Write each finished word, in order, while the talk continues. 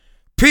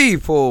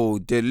People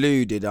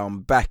deluded,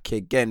 I'm back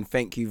again.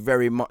 Thank you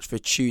very much for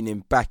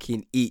tuning back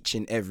in each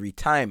and every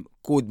time.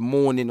 Good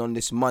morning on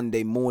this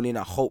Monday morning.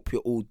 I hope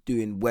you're all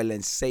doing well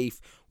and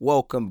safe.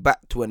 Welcome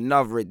back to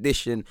another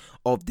edition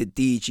of the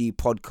DG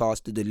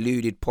podcast, the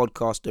Deluded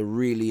podcast, the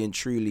Really and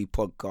Truly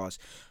podcast.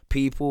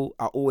 People,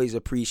 I always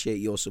appreciate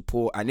your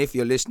support, and if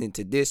you're listening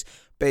to this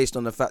based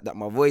on the fact that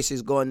my voice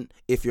is gone,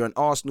 if you're an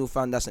Arsenal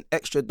fan, that's an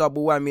extra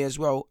double whammy as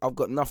well. I've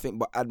got nothing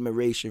but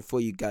admiration for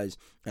you guys,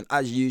 and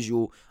as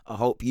usual, I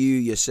hope you,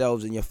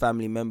 yourselves and your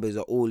family members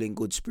are all in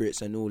good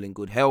spirits and all in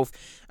good health.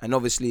 And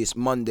obviously it's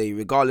Monday,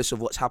 regardless of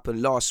what's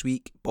happened last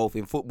week, both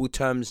in football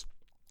terms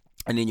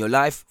and in your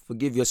life.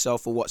 Forgive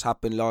yourself for what's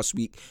happened last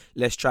week.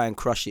 Let's try and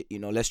crush it,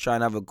 let's try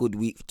and have a good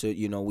week to,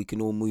 we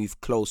can all move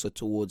closer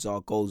towards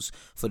our goals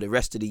for the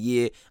rest of the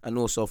year and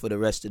also for the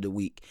rest of the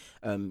week,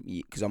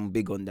 because I'm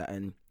big on that,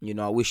 and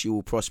I wish you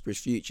all prosperous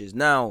futures.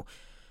 Now,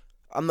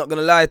 I'm not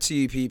gonna lie to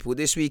you people,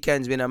 this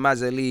weekend's been a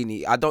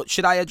Mazzolini.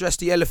 Should I address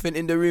the elephant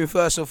in the room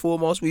first and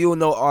foremost? We all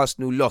know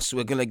Arsenal lost, so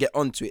we're gonna get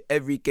onto it.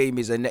 Every game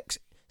is a next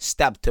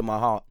stab to my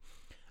heart.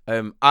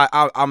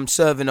 I'm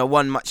serving a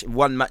one match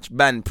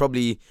ban,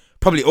 probably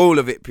all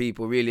of it,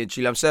 people, really and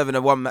truly. I'm serving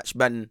a one match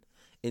ban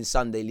in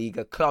Sunday League,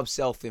 a club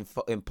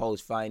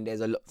self-imposed fine.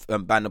 There's a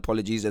lot ban,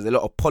 apologies. There's a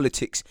lot of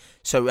politics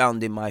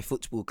surrounding my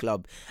football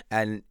club,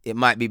 and it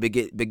might be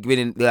the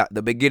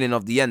beginning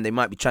of the end. They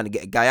might be trying to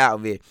get a guy out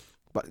of here,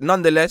 but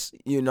nonetheless,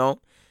 I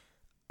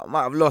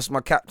might have lost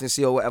my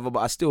captaincy or whatever,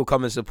 but I still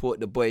come and support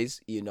the boys.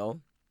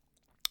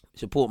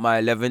 Support my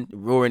 11,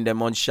 roaring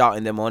them on,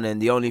 shouting them on, and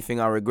the only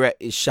thing I regret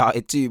is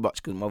shouting too much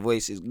because my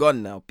voice is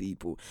gone now,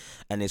 people,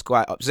 and it's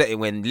quite upsetting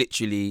when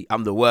literally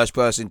I'm the worst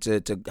person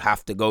to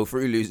have to go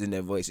through losing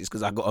their voices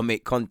because I got to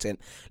make content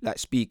like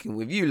speaking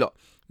with you lot.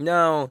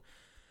 Now,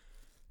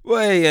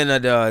 I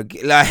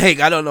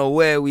don't know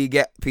where we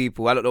get,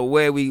 people. I don't know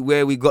where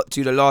we got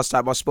to the last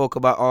time I spoke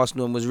about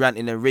Arsenal and was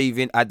ranting and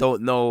raving. I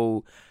don't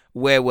know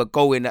where we're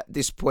going at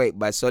this point,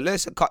 but so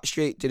let's cut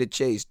straight to the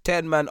chase.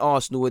 10-man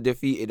Arsenal were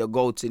defeated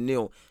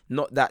 1-0.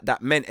 Not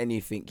that meant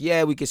anything.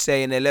 Yeah, we could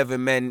say in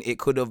 11 men it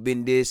could have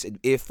been this,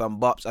 if and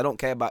buts. I don't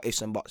care about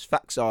ifs and buts.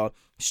 Facts are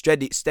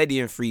steady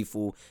and free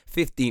fall.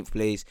 15th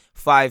place,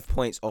 5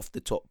 points off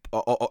the top.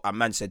 A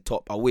man said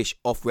top. I wish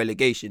off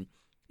relegation.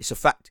 It's a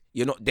fact.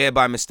 You're not there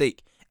by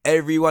mistake.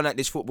 Everyone at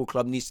this football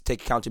club needs to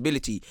take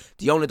accountability.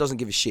 The owner doesn't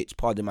give a shit,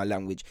 pardon my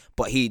language,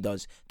 but he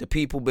does. The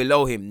people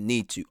below him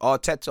need to.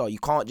 Arteta, you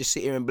can't just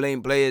sit here and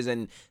blame players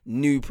and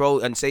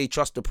and say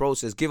trust the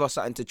process. Give us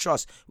something to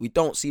trust. We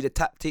don't see the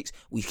tactics.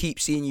 We keep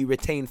seeing you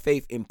retain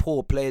faith in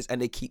poor players and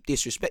they keep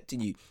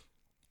disrespecting you.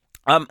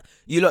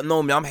 You lot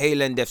know me, I'm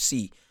Hayland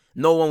FC.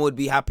 No one would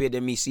be happier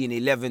than me seeing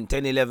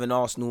 10-11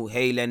 Arsenal,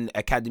 Hayland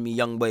Academy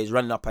young boys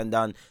running up and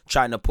down,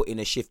 trying to put in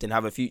a shift and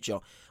have a future.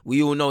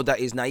 We all know that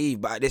is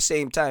naive, but at the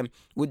same time,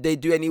 would they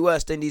do any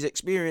worse than these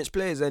experienced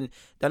players? And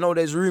I know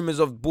there's rumours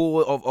of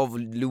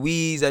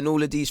Luiz and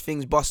all of these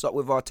things bust up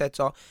with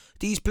Arteta.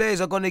 These players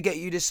are going to get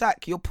you the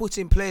sack. You're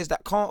putting players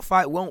that can't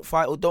fight, won't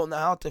fight, or don't know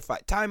how to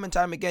fight. Time and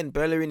time again,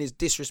 Bellerin is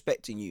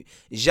disrespecting you.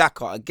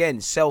 Xhaka, again,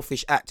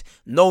 selfish act.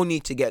 No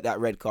need to get that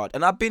red card.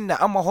 And I've been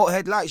that. I'm a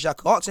hothead like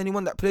Xhaka. Ask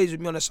anyone that plays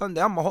with me on a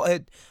Sunday. I'm a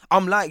hothead.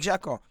 I'm like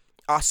Xhaka.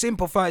 I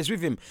sympathise with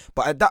him,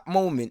 but at that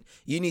moment,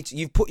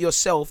 you've put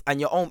yourself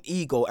and your own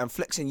ego and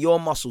flexing your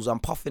muscles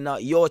and puffing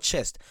out your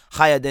chest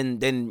higher than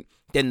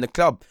the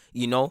club.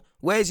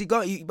 Where's he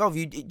going?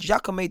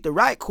 Xhaka made the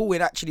right call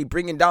in actually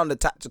bringing down the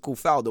tactical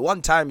foul. The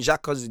one time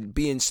Xhaka's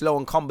being slow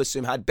and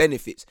cumbersome had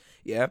benefits.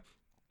 Yeah.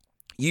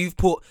 You've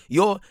put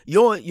your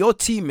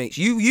teammates,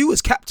 you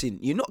as captain,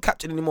 you're not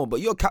captain anymore, but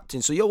you're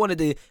captain, so you're one of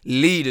the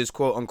leaders,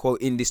 quote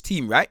unquote, in this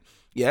team, right?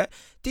 Yeah,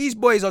 these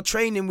boys are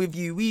training with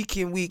you week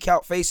in, week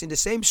out, facing the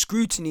same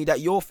scrutiny that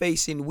you're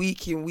facing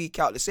week in, week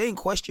out, the same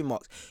question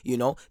marks.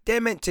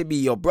 They're meant to be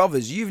your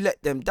brothers. You've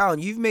let them down.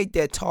 You've made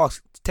their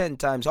task 10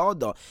 times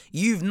harder.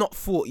 You've not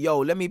thought,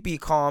 let me be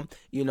calm.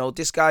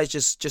 This guy's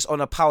just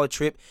on a power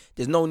trip.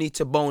 There's no need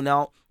to bone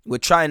out. We're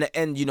trying to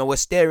end, we're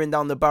staring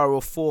down the barrel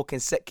of 4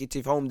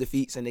 consecutive home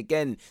defeats. And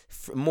again,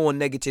 more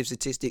negative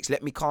statistics.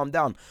 Let me calm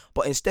down.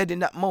 But instead, in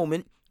that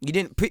moment, you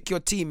didn't pick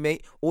your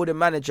teammate or the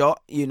manager,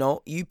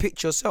 you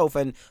picked yourself.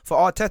 And for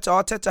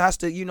Arteta has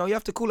to, you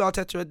have to call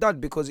Arteta a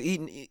dud because,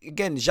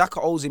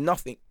 Xhaka owes him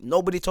nothing.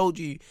 Nobody told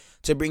you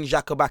to bring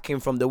Xhaka back in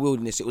from the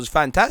wilderness. It was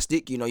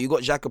fantastic, you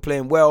got Xhaka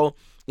playing well.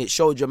 It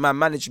showed your man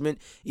management,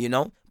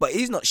 but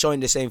he's not showing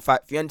the same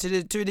fight for you. And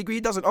to a degree,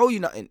 he doesn't owe you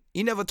nothing.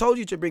 He never told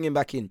you to bring him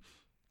back in.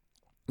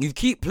 You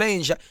keep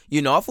playing,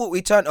 I thought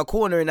we turned a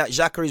corner in that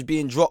Xhaka is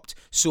being dropped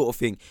sort of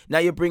thing. Now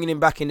you're bringing him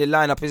back in the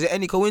lineup. Is it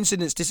any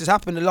coincidence this has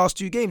happened the last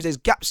 2 games? There's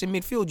gaps in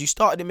midfield. You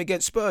started him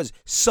against Spurs,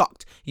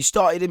 sucked. You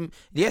started him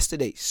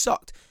yesterday,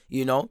 sucked.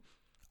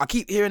 I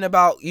keep hearing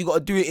about you got to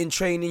do it in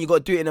training, you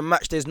got to do it in a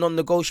match. There's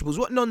non-negotiables.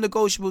 What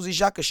non-negotiables is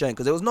Xhaka showing?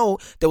 Because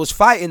there was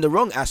fight in the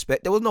wrong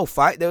aspect. There was no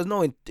fight. There was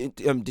no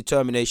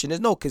determination. There's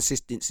no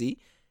consistency.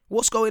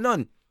 What's going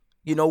on?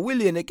 You know,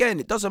 Willian, again,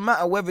 it doesn't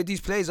matter whether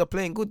these players are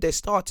playing good, they're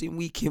starting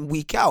week in,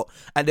 week out,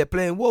 and they're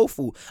playing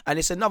woeful. And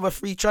it's another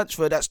free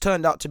transfer that's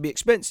turned out to be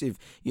expensive.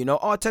 You know,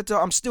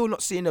 Arteta, I'm still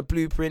not seeing a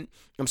blueprint.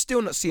 I'm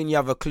still not seeing you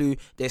have a clue.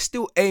 They're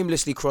still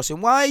aimlessly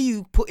crossing. Why are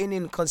you putting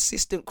in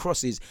consistent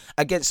crosses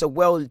against a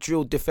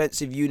well-drilled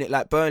defensive unit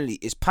like Burnley?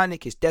 It's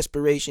panic, it's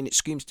desperation. It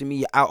screams to me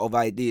you're out of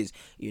ideas,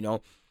 you know.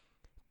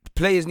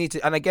 Players need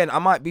to, and again, I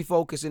might be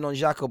focusing on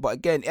Xhaka, but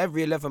again,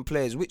 every 11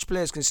 players, which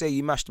players can say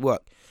you mashed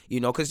work? You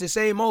know, because it's the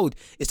same old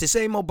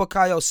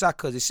Bukayo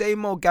Saka, the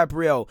same old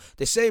Gabriel,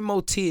 the same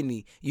old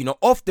Tierney. You know,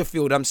 off the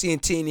field, I'm seeing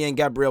Tierney and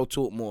Gabriel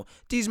talk more.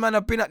 These men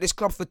have been at this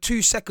club for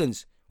 2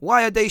 seconds.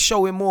 Why are they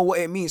showing more what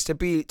it means to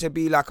be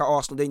like at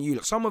Arsenal than you?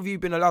 Look, some of you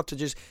have been allowed to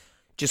just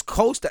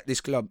coast at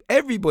this club.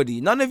 Everybody,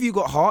 none of you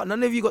got heart,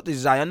 none of you got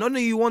desire, none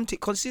of you want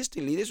it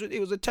consistently. It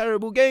was a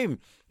terrible game.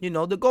 You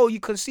know, the goal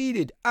you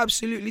conceded,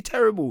 absolutely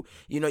terrible.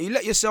 You know, you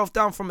let yourself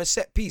down from a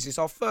set piece. It's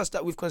our first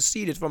that we've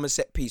conceded from a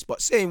set piece.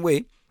 But same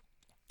way,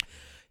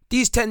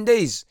 these 10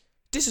 days,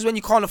 this is when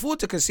you can't afford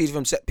to concede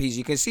from set piece.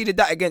 You conceded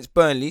that against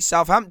Burnley,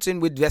 Southampton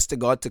with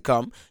Vestergaard to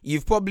come.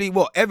 You've probably,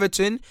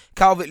 Everton,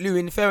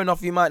 Calvert-Lewin, fair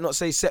enough, you might not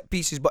say set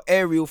pieces, but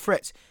aerial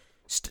threats.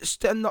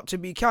 Stand up to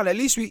be counted. At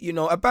least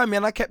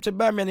Aubameyang, I kept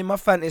Aubameyang in my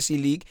fantasy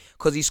league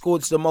because he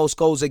scored the most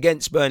goals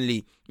against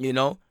Burnley, you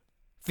know.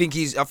 I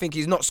think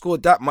he's not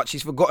scored that much.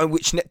 He's forgotten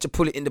which net to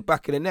pull it in the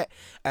back of the net.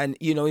 And,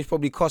 you know, he's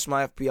probably cost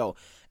my FPL.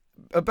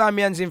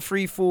 Aubameyang's in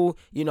free fall.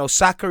 You know,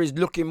 Saka is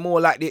looking more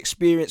like the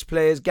experienced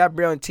players.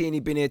 Gabriel and Tierney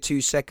been here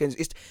 2 seconds.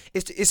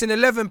 It's an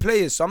 11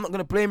 players, so I'm not going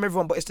to blame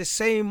everyone, but it's the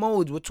same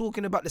old. We're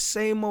talking about the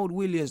same old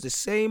Williams, the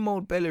same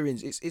old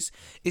Bellerins.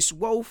 It's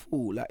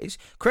woeful. Like, it's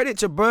credit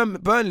to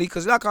Burnley,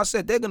 because like I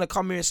said, they're going to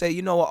come here and say,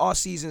 you know what, our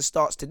season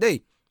starts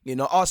today. You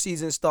know, our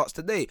season starts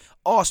today.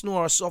 Arsenal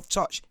are a soft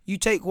touch. You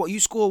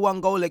score 1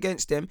 goal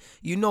against them,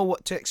 you know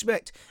what to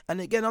expect.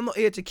 And again, I'm not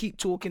here to keep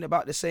talking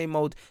about the same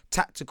old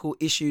tactical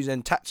issues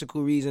and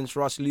tactical reasons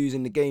for us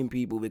losing the game,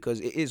 people,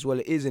 because it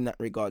is in that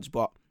regards.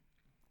 But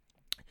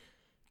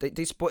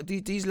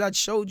these lads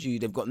showed you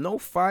they've got no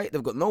fight,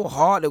 they've got no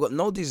heart, they've got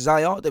no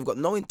desire, they've got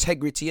no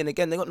integrity, and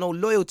again, they've got no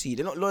loyalty.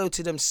 They're not loyal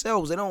to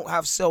themselves. They don't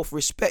have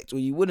self-respect, or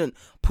you wouldn't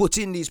put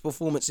in these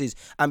performances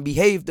and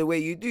behave the way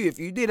you do if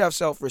you did have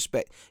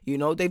self-respect. You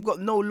know, they've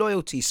got no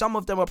loyalty. Some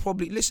of them are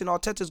probably, listen,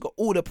 Arteta's got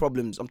all the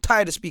problems. I'm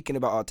tired of speaking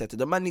about Arteta.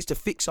 The man needs to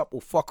fix up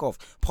or fuck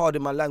off,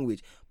 pardon my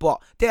language. But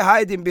they're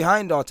hiding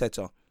behind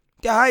Arteta.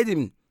 They're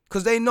hiding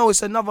because they know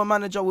it's another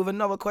manager with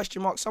another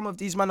question mark. Some of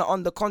these men are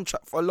under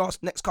contract for the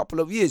next couple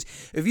of years.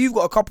 If you've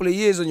got a couple of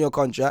years on your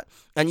contract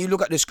and you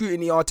look at the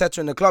scrutiny Arteta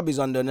and the club is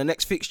under in the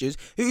next fixtures,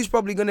 who's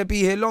probably going to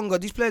be here longer?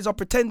 These players are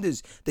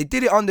pretenders. They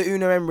did it under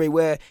Unai Emery,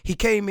 where he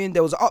came in,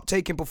 there was an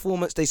uptake in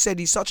performance. They said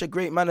he's such a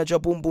great manager,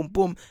 boom, boom,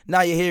 boom.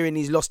 Now you're hearing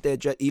he lost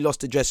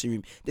the dressing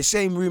room. The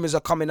same rumours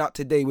are coming out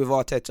today with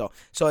Arteta.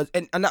 So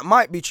and that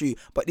might be true,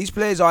 but these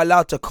players are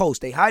allowed to coast.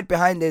 They hide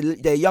behind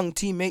their young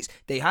teammates.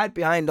 They hide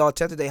behind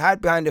Arteta. They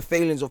hide behind the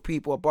failings of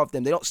people above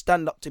them. They don't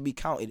stand up to be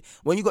counted.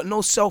 When you got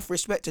no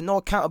self-respect and no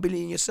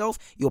accountability in yourself,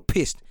 you're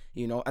pissed,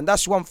 you know. And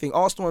that's one thing.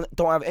 Arsenal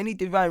don't have any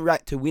divine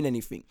right to win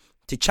anything,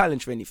 to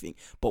challenge for anything.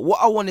 But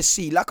what I want to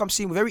see, like I'm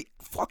seeing with every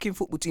fucking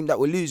football team that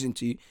we're losing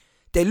to,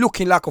 they're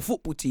looking like a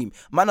football team.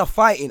 Man are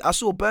fighting. I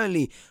saw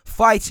Burnley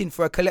fighting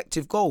for a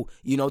collective goal.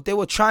 You know, they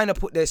were trying to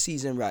put their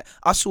season right.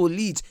 I saw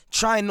Leeds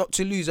trying not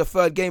to lose a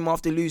third game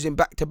after losing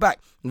back-to-back.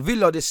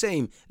 Villa the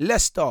same.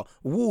 Leicester,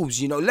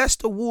 Wolves, you know.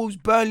 Leicester, Wolves,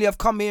 Burnley have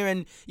come here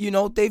and, you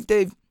know,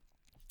 they've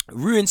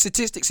ruined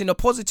statistics in a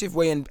positive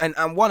way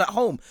and won at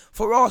home.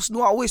 For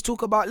Arsenal, I always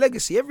talk about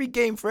legacy. Every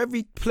game for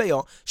every player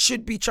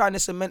should be trying to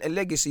cement a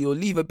legacy or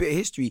leave a bit of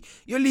history.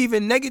 You're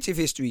leaving negative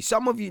history.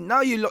 Some of you,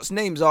 now your lot's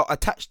names are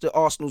attached to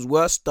Arsenal's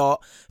worst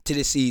start to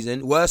the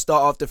season, worst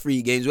start after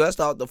 3 games, worst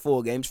start after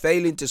 4 games,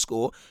 failing to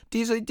score.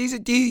 These are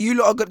you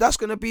lot are good. That's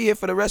going to be here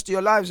for the rest of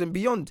your lives and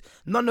beyond.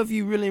 None of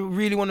you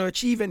really want to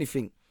achieve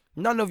anything.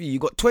 None of you. You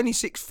got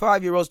 26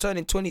 5-year-olds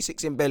turning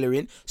 26 in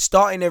Bellerin,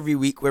 starting every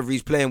week, whether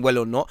he's playing well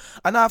or not.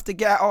 And I have to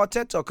get at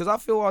Arteta because I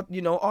feel,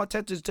 you know,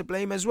 Arteta's to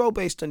blame as well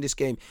based on this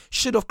game.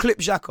 Should have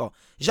clipped Xhaka.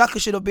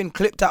 Xhaka should have been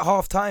clipped at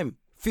half time.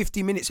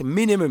 50 minutes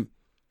minimum.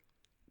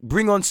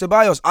 Bring on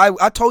Ceballos.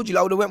 I told you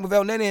I would have went with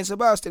El Nene and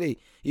Ceballos today.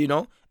 You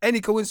know, any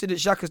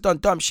coincidence Xhaka's done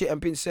dumb shit and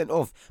been sent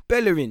off.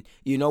 Bellerin,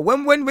 you know,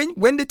 when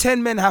the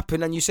 10 men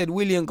happened and you said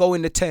Willian go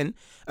in the 10,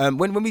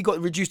 when we got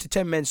reduced to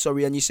 10 men,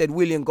 and you said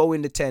Willian go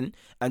in the 10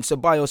 and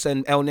Ceballos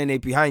and El Nene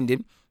behind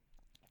him,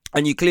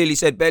 and you clearly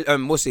said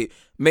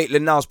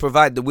Maitland-Niles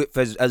provide the width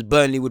as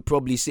Burnley would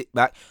probably sit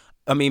back.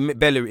 I mean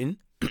Bellerin.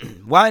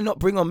 Why not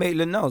bring on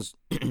Maitland-Niles?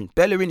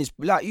 Bellerin is,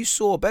 like you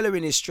saw,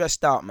 Bellerin is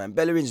stressed out, man.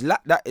 Bellerin's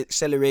lacked that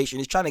acceleration.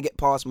 He's trying to get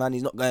past, man.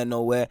 He's not going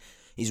nowhere.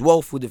 He's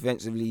woeful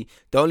defensively.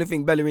 The only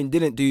thing Bellerin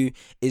didn't do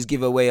is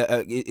give away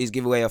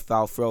a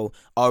foul throw.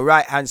 Our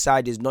right hand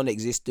side is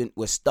non-existent.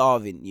 We're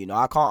starving. You know,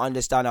 I can't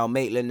understand how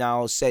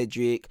Maitland-Niles,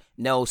 Cedric,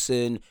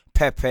 Nelson,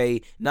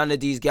 Pepe, none of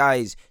these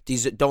guys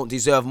don't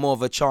deserve more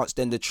of a chance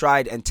than the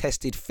tried and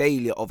tested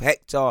failure of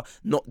Hector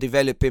not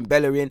developing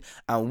Bellerin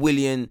and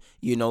Willian,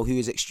 who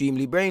is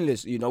extremely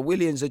brainless.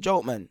 Willian's a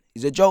joke, man.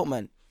 He's a joke,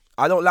 man.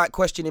 I don't like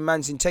questioning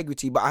man's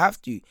integrity, but I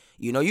have to.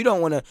 You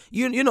don't want to.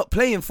 You're not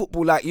playing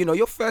football like,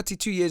 you're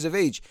 32 years of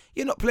age.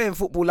 You're not playing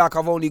football like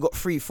I've only got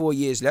 3-4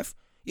 years left.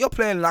 You're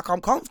playing like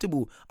I'm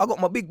comfortable. I got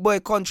my big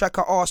boy contract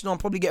at Arsenal. I'm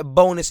probably getting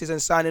bonuses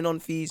and signing on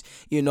fees.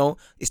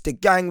 It's the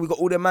gang. We got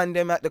all the man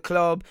them at the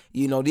club.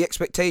 The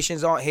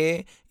expectations aren't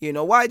here.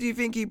 Why do you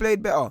think he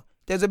played better?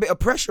 There's a bit of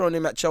pressure on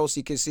him at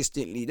Chelsea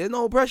consistently. There's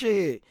no pressure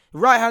here.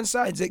 Right hand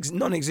side's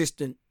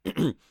non-existent.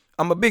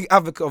 I'm a big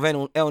advocate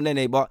of El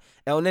Nene, but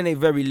El Nene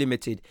very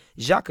limited.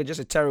 Xhaka just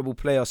a terrible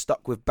player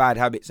stuck with bad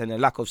habits and a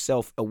lack of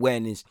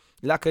self-awareness.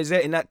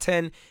 Lacazette in that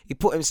 10, he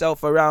put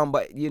himself around,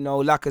 but,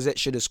 Lacazette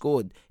should have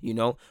scored, in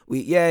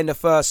the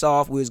first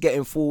half, we was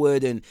getting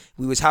forward and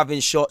we was having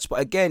shots, but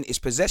again, it's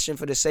possession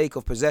for the sake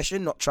of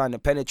possession, not trying to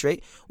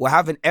penetrate. We're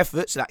having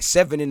efforts, like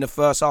 7 in the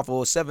first half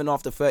or 7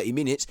 after 30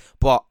 minutes,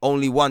 but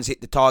only one's hit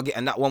the target,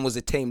 and that one was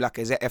a tame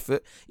Lacazette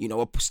effort.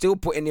 We're still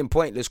putting in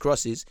pointless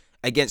crosses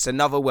against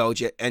another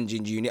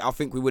well-engined unit. I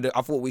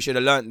thought we should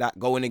have learned that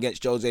going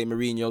against Jose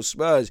Mourinho's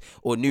Spurs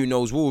or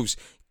Nuno's Wolves.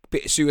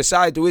 Bit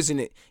suicidal, isn't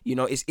it?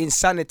 It's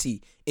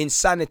insanity.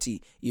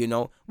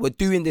 We're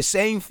doing the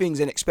same things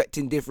and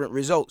expecting different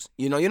results.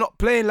 You're not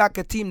playing like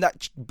a team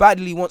that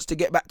badly wants to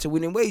get back to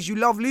winning ways. You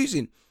love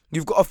losing.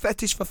 You've got a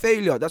fetish for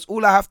failure. That's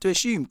all I have to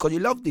assume, because you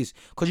love this,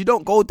 because you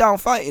don't go down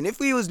fighting. If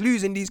we was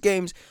losing these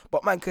games,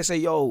 but man can say,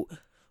 yo,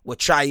 we're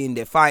trying,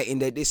 they're fighting,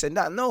 they're this and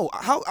that. No,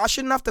 I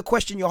shouldn't have to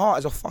question your heart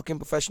as a fucking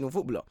professional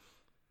footballer.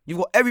 You've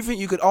got everything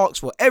you could ask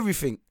for.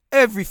 Everything.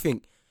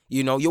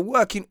 You're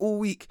working all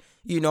week,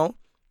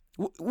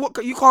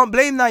 What, you can't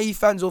blame naive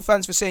fans or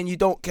fans for saying you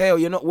don't care or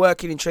you're not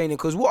working in training,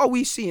 because what are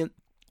we seeing?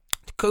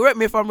 Correct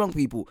me if I'm wrong,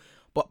 people,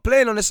 but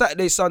playing on a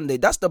Saturday, Sunday,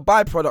 that's the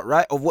byproduct,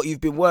 right, of what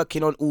you've been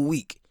working on all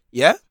week.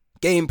 Yeah?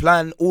 Game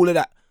plan, all of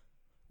that.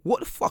 What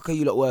the fuck are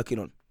you lot working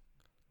on?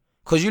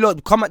 Because you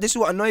lot come out, this is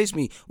what annoys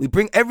me. We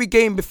bring every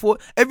day before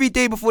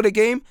the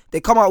game, they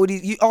come out with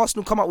these,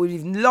 Arsenal come out with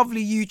these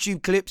lovely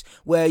YouTube clips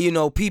where,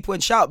 people,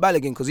 and shout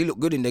Balogun because he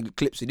looked good in the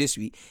clips of this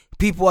week.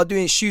 People are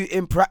doing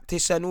shooting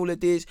practice and all of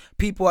this.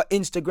 People are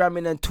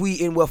Instagramming and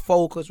tweeting, we're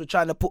focused, we're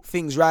trying to put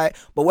things right.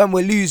 But when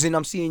we're losing,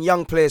 I'm seeing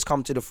young players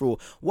come to the floor.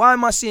 Why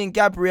am I seeing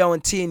Gabriel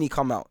and Tierney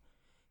come out?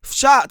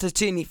 Shout out to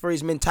Tierney for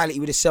his mentality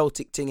with the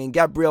Celtic thing, and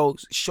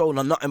Gabriel's shown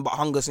on nothing but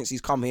hunger since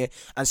he's come here,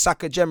 and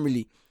Saka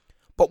generally.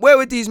 But where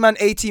were these men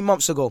 18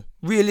 months ago?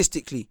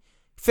 Realistically.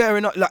 Fair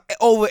enough. Like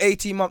over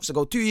 18 months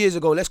ago. 2 years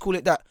ago. Let's call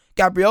it that.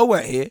 Gabriel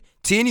weren't here.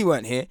 Tierney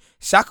weren't here.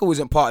 Saka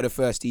wasn't part of the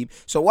first team.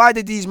 So why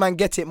did these men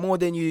get it more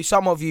than you?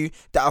 Some of you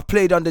that have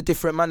played under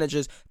different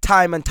managers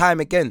time and time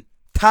again.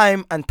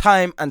 Time and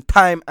time and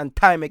time and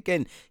time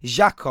again.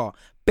 Xhaka,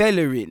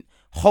 Bellerin,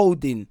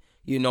 Holding,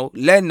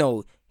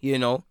 Leno,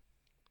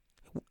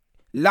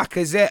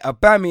 Lacazette,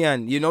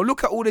 Aubameyang,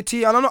 look at all the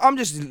team. I'm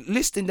just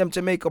listing them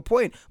to make a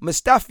point.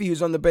 Mustafi,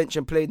 who's on the bench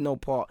and played no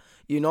part.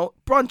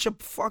 Bunch of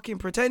fucking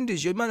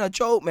pretenders. You man a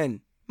joke,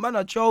 man.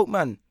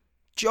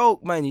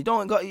 Joke, man. You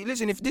don't got.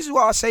 Listen, if this is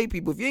what I say,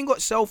 people. If you ain't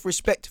got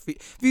self-respect,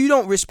 if you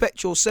don't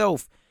respect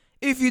yourself,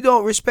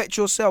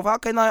 how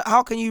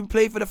can you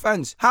play for the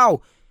fans? How?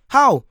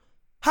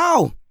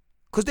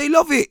 Because they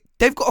love it.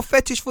 They've got a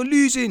fetish for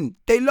losing.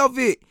 They love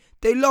it.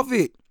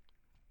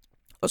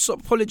 So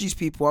apologies,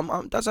 people.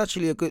 That's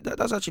actually a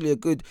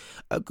good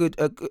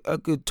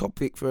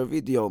topic for a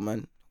video,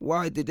 man.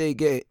 Why did they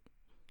get it?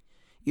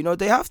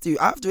 They have to.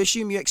 I have to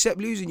assume you accept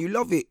losing. You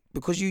love it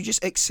because you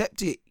just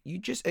accept it.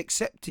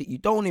 You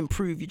don't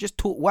improve. You just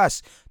talk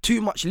was. Too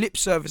much lip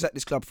service at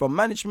this club from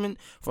management,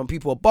 from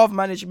people above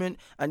management,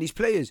 and these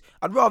players.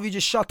 I'd rather you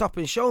just shut up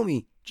and show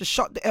me. Just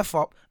shut the F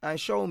up and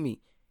show me.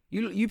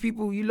 You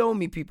people, you know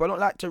me, people. I don't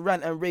like to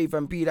rant and rave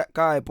and be that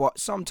guy, but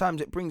sometimes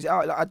it brings it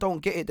out. Like, I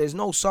don't get it. There's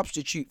no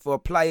substitute for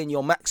applying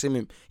your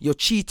maximum. You're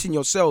cheating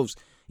yourselves.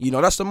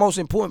 That's the most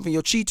important thing.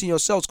 You're cheating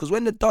yourselves, because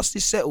when the dust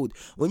is settled,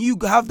 when you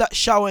have that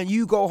shower and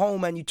you go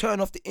home and you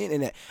turn off the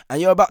internet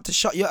and you're about to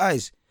shut your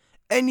eyes,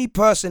 any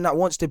person that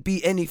wants to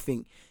be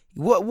anything,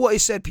 what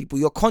is said, people,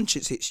 your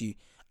conscience hits you.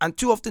 And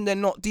too often they're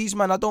not. These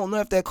men, I don't know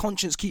if their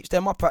conscience keeps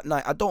them up at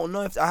night. I don't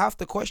know if I have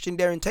to question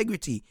their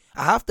integrity.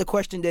 I have to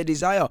question their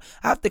desire.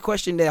 I have to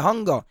question their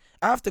hunger.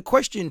 I have to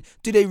question,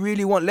 do they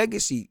really want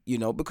legacy?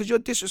 Because you're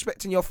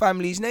disrespecting your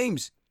family's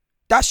names.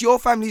 That's your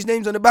family's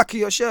names on the back of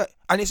your shirt,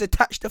 and it's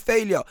attached to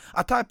failure.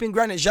 I type in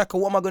Granit Xhaka,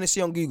 what am I going to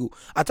see on Google?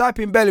 I type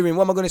in Bellerin,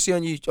 what am I going to see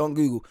on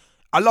Google?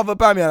 I love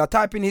Aubameyang, I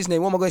type in his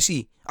name, what am I going to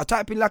see? I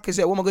type in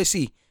Lacazette, what am I going to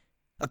see?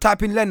 I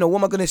type in Leno, what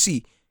am I going to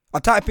see? I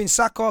type in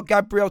Saka,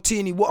 Gabriel,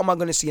 Tierney, what am I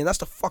going to see? And that's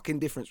the fucking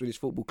difference with this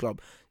football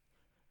club.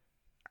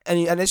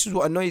 And this is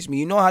what annoys me.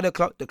 You know how the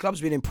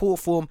club's been in poor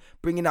form,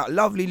 bringing out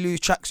lovely loose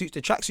tracksuits.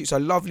 The tracksuits are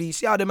lovely. You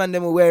see how the man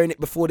them were wearing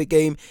it before the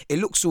game. It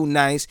looks all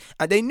nice.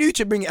 And they knew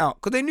to bring it out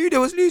because they knew they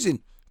was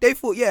losing. They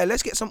thought, yeah,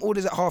 let's get some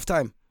orders at half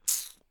time.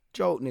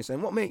 Jokeness.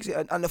 And what makes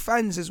it, and the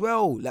fans as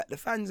well.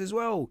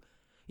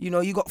 You know,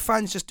 you got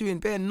fans just doing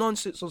bare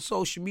nonsense on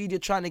social media,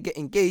 trying to get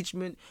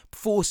engagement,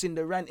 forcing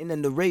the ranting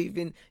and the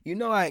raving. You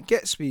know how it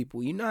gets,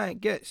 people. You know how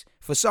it gets.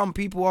 For some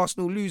people,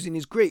 Arsenal losing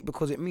is great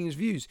because it means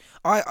views.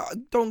 I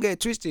don't get it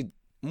twisted.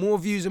 More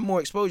views and more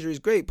exposure is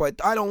great, but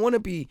I don't want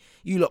to be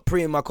you lot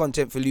preying my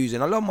content for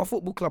losing. I love my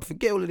football club.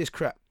 Forget all of this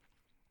crap.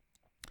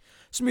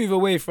 Let's move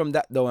away from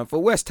that, though. And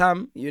for West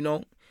Ham, you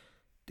know,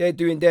 they're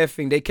doing their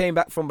thing. They came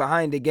back from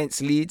behind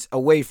against Leeds,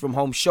 away from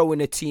home, showing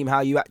the team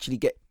how you actually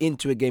get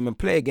into a game and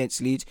play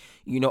against Leeds.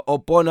 You know,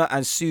 Ogbonna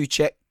and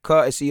Souček,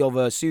 courtesy of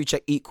a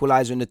Souček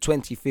equaliser in the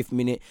 25th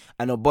minute,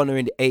 and Ogbonna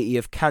in the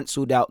 80th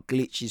cancelled out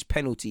Glitch's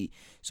penalty.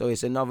 So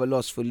it's another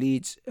loss for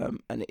Leeds,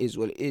 and it is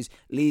what it is.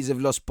 Leeds have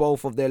lost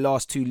both of their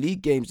last 2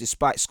 league games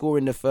despite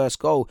scoring the first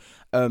goal.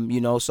 You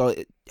know, so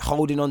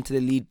holding on to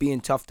the lead, being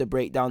tough to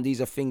break down.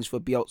 These are things for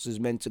Bielsa's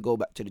men to go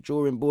back to the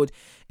drawing board.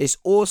 It's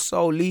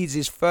also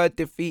Leeds' 3rd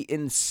defeat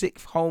in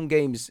 6 home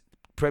games,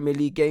 Premier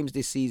League games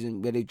this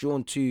season, where they've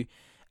drawn 2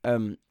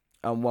 and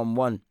won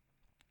 1,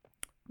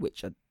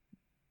 which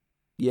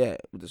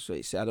that's what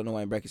it said. I don't know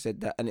why in bracket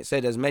said that. And it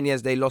said as many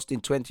as they lost in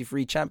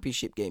 23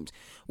 championship games.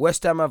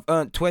 West Ham have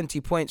earned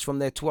 20 points from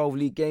their 12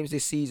 league games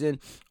this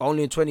season.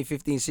 Only in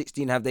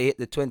 2015-16 have they hit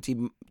the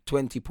 20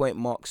 point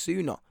mark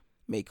sooner.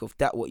 Make of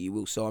that what you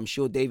will. So I'm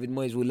sure David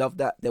Moyes will love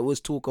that. There was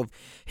talk of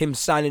him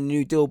signing a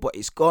new deal, but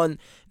it's gone.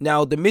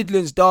 Now, the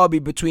Midlands derby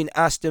between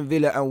Aston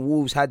Villa and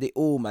Wolves had it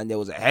all, man. There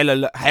was a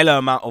hella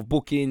amount of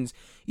bookings.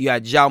 You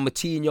had João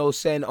Moutinho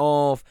sent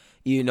off.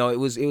 You know, it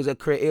was a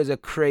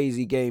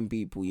crazy game,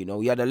 people. You know,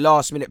 we had a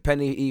last-minute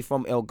penalty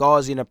from El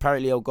Ghazi, and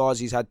apparently El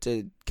Ghazi's had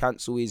to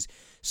cancel his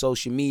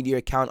social media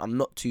account. I'm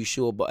not too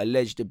sure, but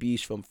alleged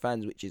abuse from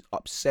fans, which is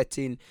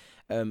upsetting.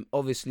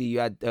 Obviously, you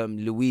had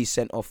Luiz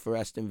sent off for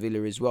Aston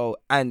Villa as well.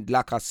 And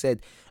like I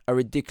said, a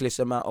ridiculous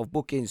amount of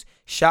bookings.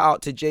 Shout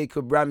out to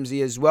Jacob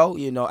Ramsey as well.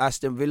 You know,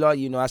 Aston Villa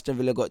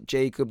got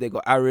Jacob, they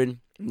got Aaron,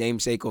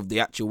 namesake of the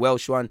actual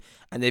Welsh one,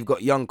 and they've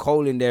got young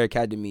Cole in their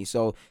academy.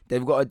 So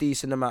they've got a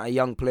decent amount of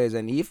young players.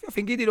 And I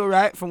think he did all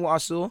right from what I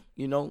saw.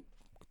 You know,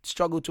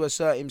 struggled to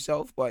assert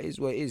himself, but it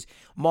is what it is.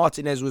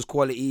 Martinez was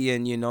quality,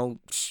 and, you know,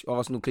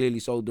 Arsenal clearly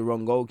sold the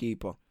wrong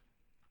goalkeeper.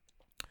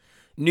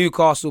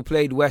 Newcastle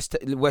played West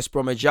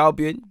Bromwich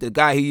Albion. The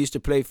guy who used to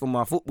play for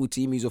my football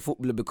team, he's a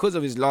footballer because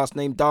of his last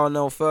name,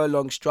 Darnell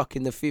Furlong, struck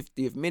in the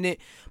 50th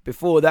minute.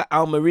 Before that,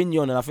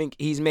 Almiron, and I think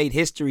he's made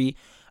history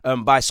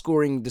by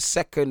scoring the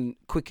 2nd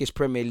quickest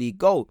Premier League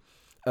goal.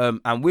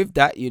 And with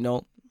that, you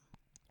know,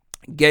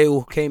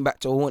 Gale came back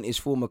to haunt his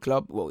former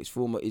club. Well, I'm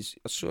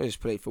sure he's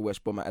played for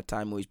West Brom at a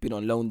time, or he's been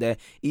on loan there.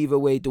 Either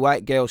way,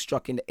 Dwight Gale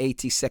struck in the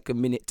 82nd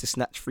minute to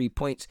snatch 3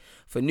 points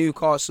for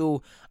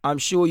Newcastle. I'm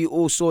sure you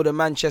all saw the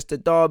Manchester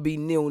derby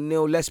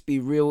 0-0. Let's be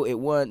real, it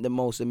weren't the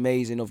most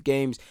amazing of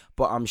games,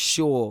 but I'm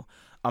sure,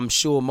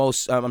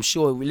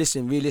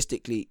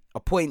 realistically, a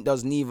point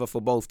does neither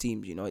for both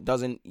teams. You know, it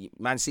doesn't.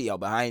 Man City are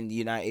behind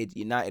United.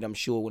 United, I'm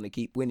sure, want to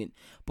keep winning.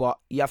 But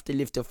you have to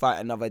live to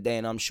fight another day.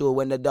 And I'm sure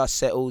when the dust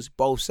settles,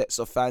 both sets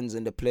of fans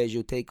and the players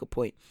will take a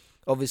point.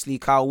 Obviously,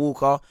 Kyle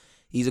Walker,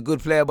 he's a good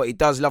player, but he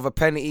does love a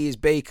penalty. His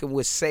bacon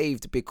was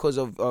saved because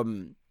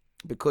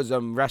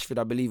Rashford,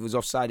 I believe, was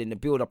offside in the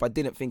build-up. I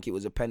didn't think it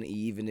was a penalty,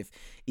 even if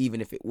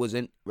it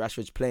wasn't.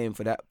 Rashford's playing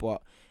for that,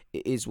 but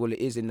it is what it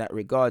is in that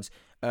regards.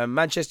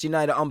 Manchester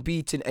United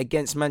unbeaten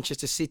against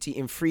Manchester City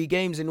in 3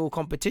 games in all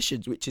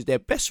competitions, which is their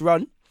best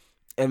run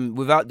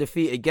without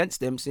defeat against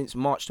them since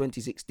March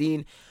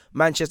 2016.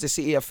 Manchester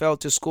City have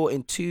failed to score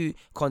in 2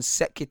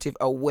 consecutive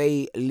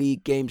away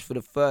league games for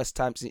the first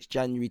time since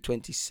January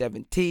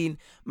 2017.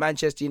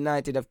 Manchester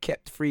United have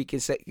kept 3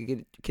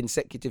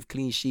 consecutive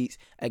clean sheets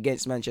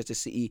against Manchester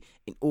City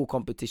in all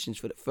competitions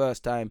for the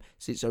first time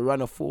since a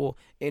run of 4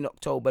 in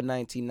October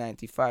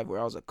 1995, where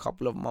I was a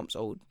couple of months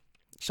old.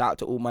 Shout out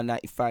to all my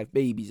 95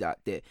 babies out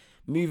there.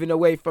 Moving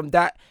away from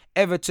that,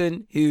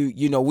 Everton, who,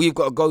 you know, we've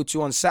got to go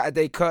to on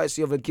Saturday,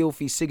 courtesy of a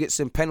Gylfi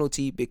Sigurdsson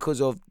penalty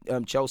because of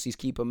Chelsea's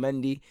keeper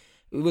Mendy.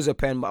 It was a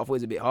pen, but I thought it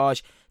was a bit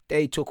harsh.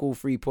 They took all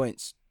 3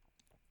 points,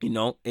 you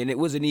know, and it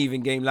was an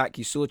even game like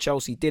you saw.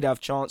 Chelsea did have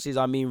chances.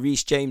 I mean,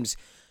 Reece James,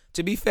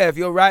 to be fair, if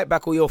your right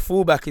back or your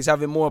full back is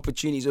having more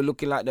opportunities or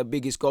looking like the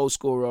biggest goal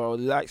scorer or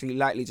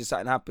likely to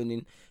something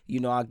happening, you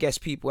know, I guess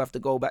people have to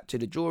go back to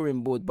the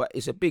drawing board. But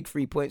it's a big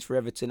 3 points for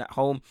Everton at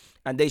home,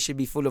 and they should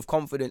be full of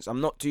confidence. I'm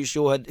not too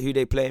sure who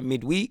they play in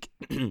midweek,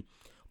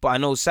 but I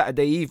know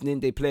Saturday evening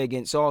they play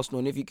against Arsenal,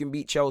 and if you can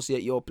beat Chelsea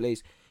at your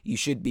place, you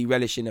should be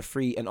relishing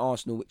an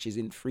Arsenal which is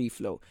in free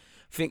flow.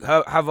 I think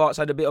Havertz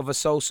had a bit of a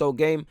so-so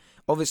game.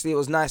 Obviously, it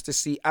was nice to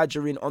see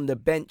Adjerin on the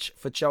bench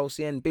for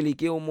Chelsea, and Billy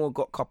Gilmore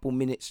got a couple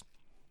minutes.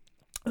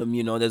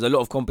 You know, there's a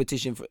lot of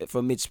competition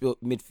for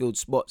midfield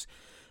spots.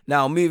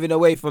 Now, moving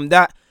away from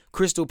that,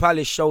 Crystal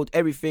Palace showed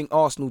everything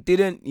Arsenal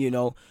didn't. You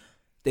know,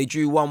 they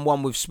drew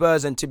 1-1 with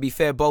Spurs, and to be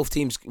fair, both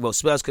teams, well,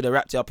 Spurs could have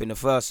wrapped it up in the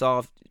first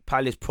half.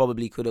 Palace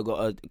probably could have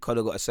got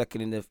a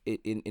second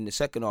in the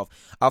second half.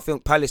 I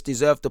think Palace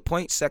deserved the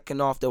point. Second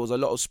half, there was a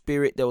lot of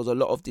spirit, there was a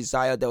lot of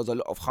desire, there was a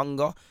lot of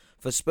hunger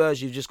For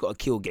Spurs, you've just got to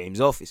kill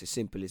games off. It's as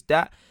simple as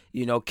that.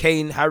 You know,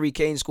 Harry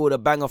Kane scored a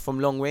banger from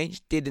long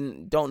range.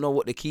 Don't know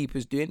what the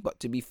keeper's doing, but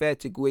to be fair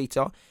to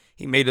Guaita,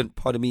 he made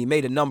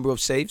a number of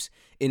saves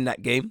in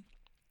that game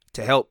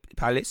to help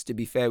Palace, to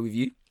be fair with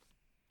you.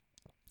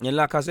 And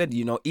like I said,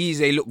 you know,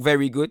 Eze looked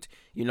very good.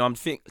 You know,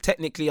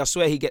 technically, I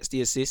swear he gets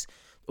the assist,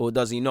 or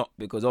does he not?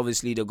 Because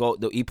obviously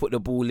he put the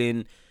ball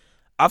in.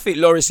 I think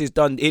Lloris is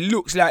done. It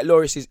looks like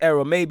Lloris's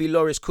error. Maybe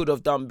Lloris could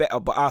have done better,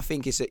 but I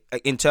think it's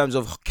in terms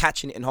of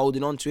catching it and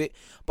holding on to it.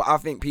 But I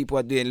think people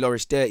are doing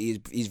Lloris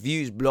dirty. His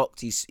view's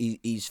blocked.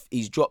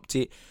 He's dropped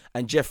it,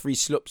 and Jeffrey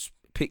Slup's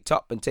picked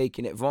up and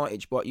taking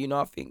advantage. But you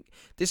know, I think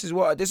this is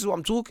what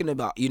I'm talking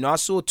about. You know, I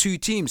saw two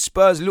teams.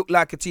 Spurs looked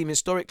like a team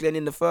historically, and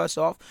in the first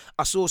half,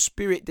 I saw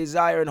spirit,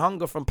 desire, and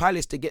hunger from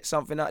Palace to get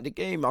something out of the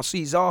game. I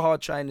see Zaha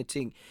trying the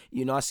thing.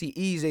 You know, I see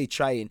Eze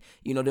trying.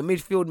 You know, the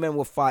midfield men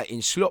were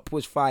fighting. Slop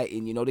was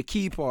fighting. You know, the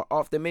keeper,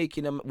 after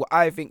making what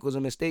I think was a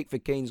mistake for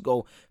Kane's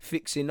goal,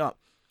 fixing up.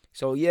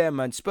 So yeah,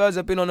 man, Spurs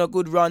have been on a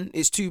good run.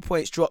 It's 2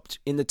 points dropped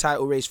in the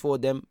title race for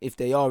them if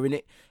they are in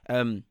it.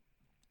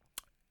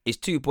 It's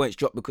 2 points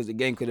dropped because the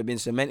game could have been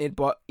cemented.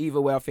 But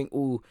either way, I think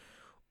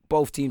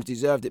both teams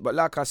deserved it. But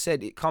like I said,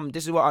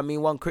 this is what I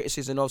mean. One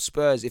criticism of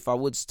Spurs, if I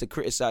was to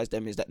criticise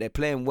them, is that they're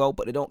playing well,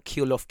 but they don't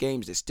kill off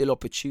games. There's still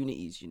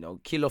opportunities, you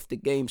know. Kill off the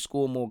game,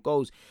 score more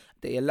goals.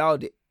 They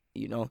allowed it,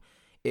 you know.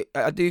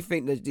 I do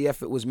think that the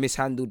effort was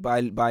mishandled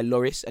by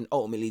Lloris, and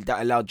ultimately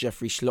that allowed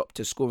Jeffrey Slop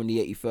to score in the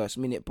 81st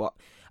minute. But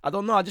I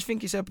don't know. I just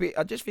think it's a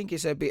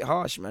bit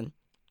harsh, man.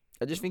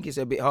 I just think it's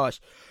a bit harsh.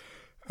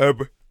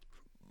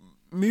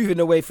 Moving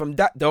away from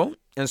that though,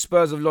 and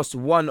Spurs have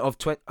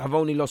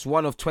only lost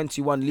one of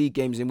 21 league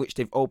games in which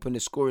they've opened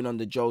the scoring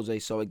under Jose.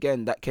 So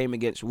again, that came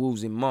against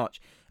Wolves in March.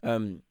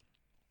 Following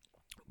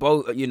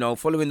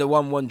the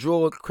 1-1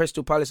 draw,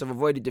 Crystal Palace have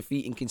avoided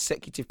defeat in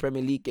consecutive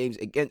Premier League games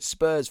against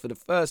Spurs for the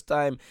first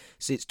time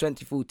since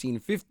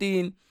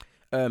 2014-15.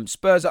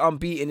 Spurs are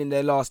unbeaten in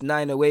their last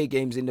 9 away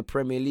games in the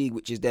Premier League,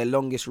 which is their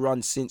longest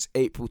run since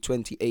April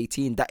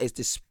 2018. That is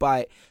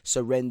despite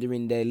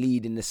surrendering their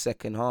lead in the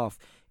second half.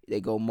 They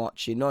go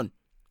marching on.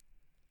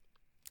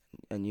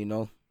 And, you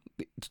know,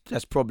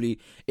 that's probably,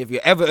 if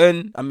you're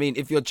Everton, I mean,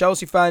 if you're a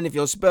Chelsea fan, if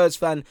you're a Spurs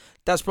fan,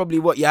 that's probably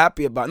what you're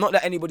happy about. Not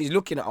that anybody's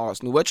looking at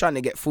Arsenal. We're trying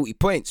to get 40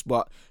 points,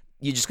 but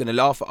you're just going to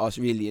laugh at us,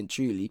 really and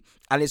truly.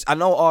 And I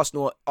know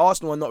Arsenal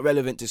are not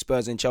relevant to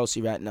Spurs and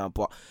Chelsea right now,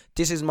 but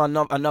this is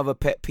another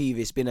pet peeve.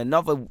 It's been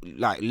another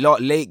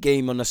late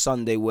game on a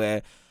Sunday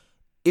where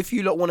if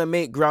you lot want to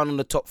make ground on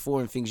the top four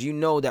and things, you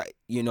know that,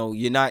 you know,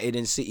 United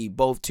and City,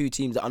 both two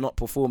teams that are not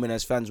performing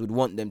as fans would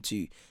want them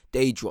to,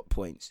 they drop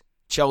points.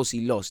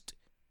 Chelsea lost.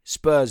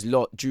 Spurs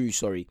drew.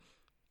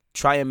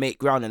 Try and make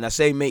ground. And I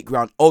say make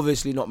ground,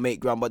 obviously not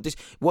make ground. But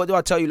what do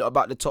I tell you lot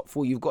about the top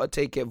four? You've got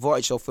to take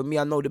advantage. So for me,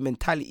 I know the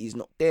mentality is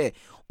not there.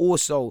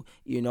 Also,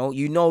 you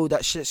know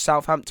that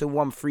Southampton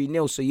won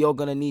 3-0. So you're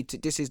going to need to,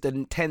 this is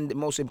the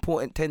most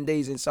important 10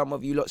 days in some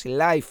of you lot's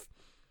life.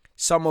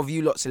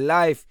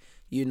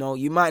 You know,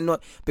 you might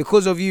not,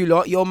 because of you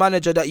lot, your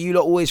manager that you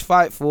lot always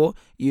fight for,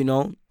 you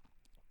know,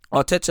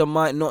 Arteta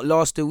might not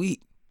last a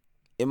week,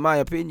 in my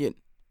opinion.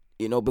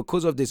 You know,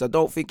 because of this, I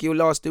don't think he'll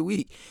last a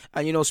week.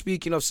 And, you know,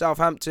 speaking of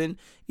Southampton,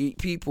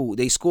 people,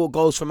 they score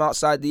goals from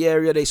outside the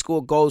area. They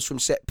score goals from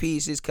set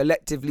pieces.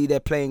 Collectively, they're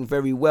playing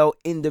very well.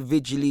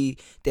 Individually,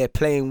 they're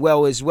playing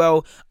well as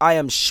well. I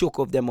am shook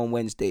of them on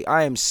Wednesday.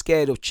 I am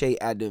scared of Che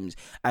Adams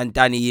and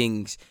Danny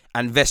Ings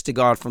and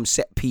Vestergaard from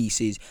set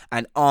pieces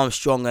and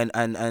Armstrong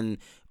and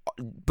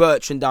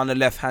Bertrand down the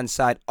left-hand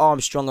side.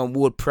 Armstrong and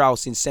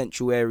Ward-Prowse in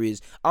central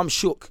areas. I'm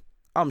shook.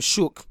 I'm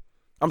shook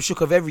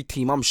of every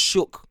team. I'm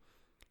shook.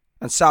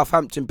 And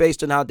Southampton,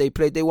 based on how they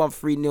played, they won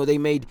 3-0. They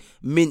made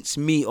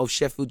mincemeat of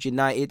Sheffield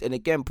United. And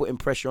again, putting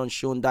pressure on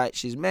Sean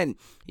Dyche's men.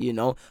 You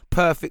know,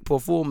 perfect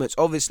performance.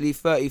 Obviously,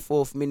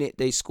 34th minute,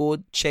 they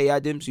scored. Che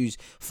Adams, who's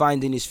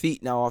finding his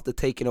feet now after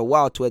taking a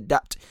while to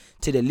adapt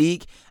to the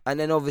league. And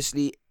then,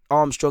 obviously,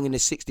 Armstrong in the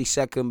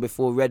 62nd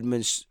before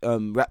Redmond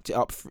wrapped it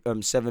up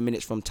 7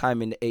 minutes from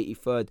time in the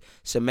 83rd.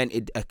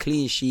 Cemented a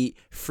clean sheet,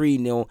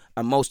 3-0.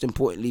 And most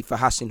importantly, for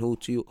Hassan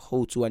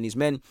Hutu and his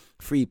men,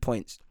 3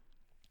 points.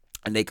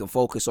 And they can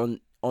focus on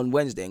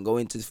Wednesday and go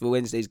into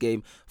Wednesday's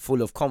game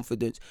full of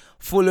confidence.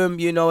 Fulham,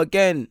 you know,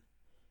 again,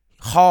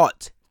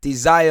 heart,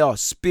 desire,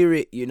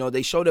 spirit. You know,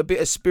 they showed a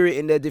bit of spirit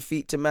in their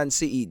defeat to Man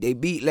City. They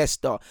beat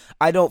Leicester.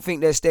 I don't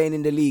think they're staying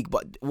in the league.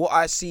 But what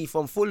I see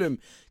from Fulham,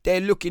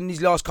 they're looking,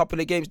 these last couple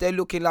of games, they're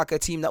looking like a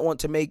team that want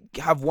to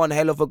have one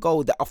hell of a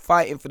goal, that are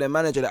fighting for their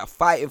manager, that are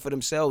fighting for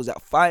themselves, that are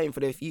fighting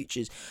for their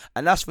futures.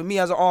 And that's, for me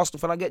as an Arsenal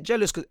fan, I get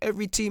jealous because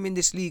every team in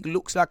this league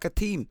looks like a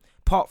team.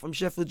 Apart from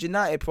Sheffield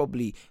United,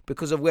 probably,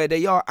 because of where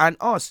they are, and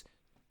us.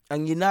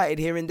 And United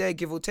here and there,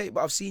 give or take.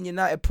 But I've seen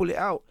United pull it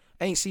out.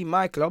 I ain't seen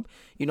my club.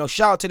 You know,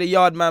 shout out to the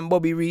yard man,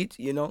 Bobby Reid,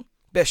 you know,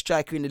 best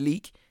striker in the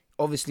league.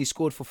 Obviously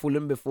scored for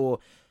Fulham before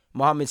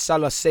Mohamed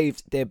Salah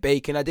saved their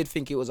bacon. I did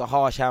think it was a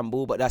harsh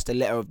handball, but that's the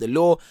letter of the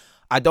law.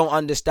 I don't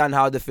understand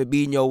how the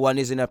Fabinho one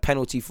isn't a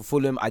penalty for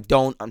Fulham. I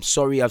don't. I'm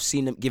sorry. I've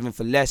seen them given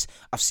for less.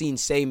 I've seen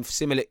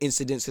similar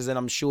incidences, and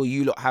I'm sure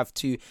you lot have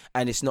too,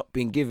 and it's not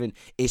been given.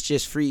 It's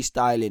just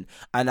freestyling.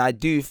 And I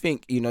do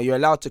think, you're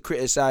allowed to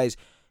criticize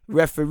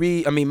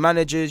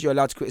managers, you're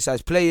allowed to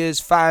criticize players,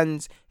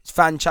 fans,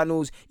 fan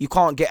channels. You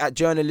can't get at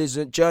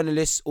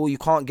journalists, or you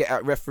can't get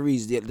at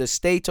referees. The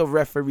state of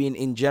refereeing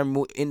in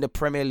general in the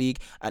Premier League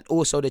and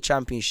also the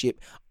Championship,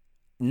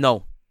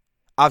 no.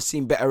 I've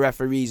seen better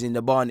referees in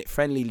the Barnet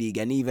Friendly League,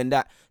 and even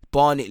that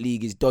Barnet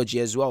League is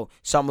dodgy as well.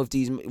 Some of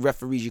these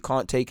referees, you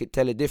can't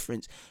tell a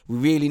difference. We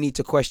really need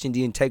to question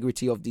the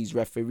integrity of these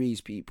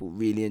referees, people,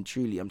 really and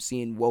truly. I'm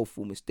seeing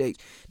woeful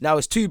mistakes. Now,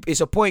 it's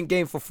a point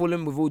game for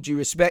Fulham, with all due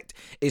respect.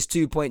 It's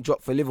 2-point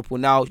drop for Liverpool.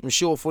 Now, I'm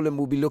sure Fulham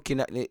will be looking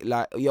at it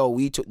like,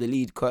 we took the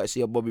lead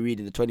courtesy of Bobby Reid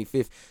in the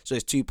 25th, so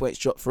it's 2 points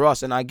drop for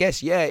us. And I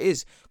guess, yeah, it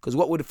is, because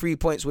what would the 3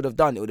 points would have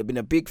done? It would have been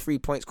a big 3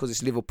 points because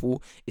it's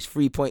Liverpool. It's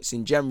 3 points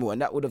in general,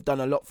 and that would have done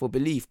a lot for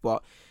belief,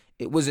 but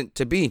it wasn't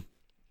to be.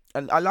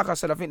 And like I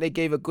said, I think they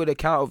gave a good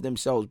account of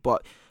themselves.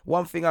 But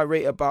one thing I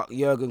rate about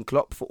Jurgen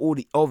Klopp, for all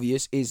the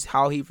obvious, is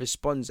how he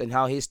responds and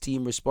how his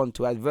team respond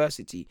to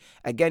adversity.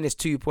 Again, it's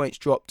 2 points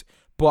dropped,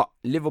 but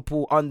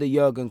Liverpool under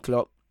Jurgen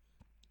Klopp,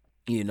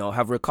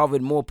 have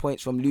recovered more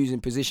points from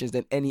losing positions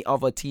than any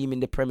other team in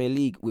the Premier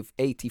League, with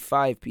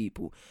 85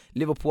 people.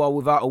 Liverpool are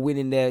without a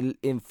win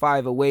in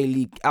 5 away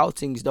league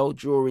outings, though,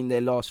 drawing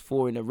their last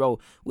 4 in a row,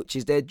 which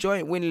is their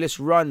joint winless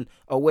run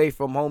away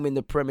from home in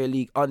the Premier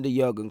League under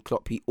Jurgen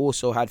Klopp. He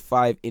also had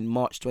 5 in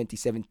March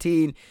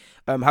 2017.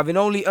 Having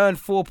only earned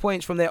 4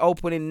 points from their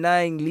opening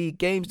 9 league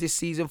games this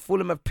season,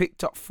 Fulham have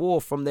picked up 4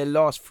 from their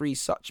last 3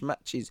 such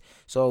matches.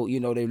 So,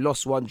 they've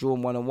lost 1,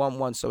 drawn 1, and won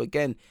 1. So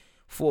again,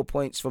 4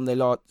 points from the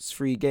last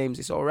 3 games.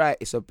 It's all right.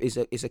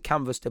 It's a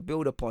canvas to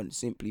build upon,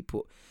 simply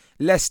put.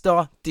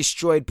 Leicester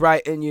destroyed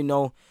Brighton,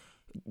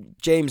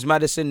 James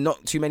Maddison,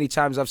 not too many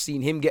times I've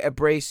seen him get a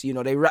brace.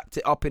 They wrapped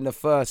it up in the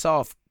first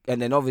half. And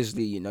then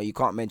obviously, you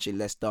can't mention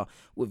Leicester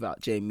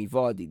without Jamie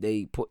Vardy.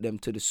 They put them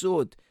to the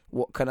sword.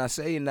 What can I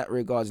say in that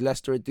regards?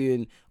 Leicester are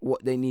doing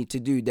what they need to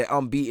do. They're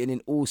unbeaten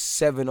in all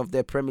 7 of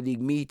their Premier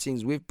League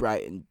meetings with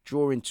Brighton,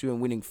 drawing 2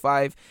 and winning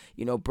 5.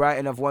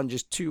 Brighton have won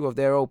just 2 of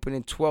their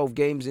opening 12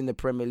 games in the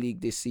Premier League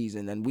this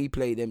season, and we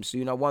play them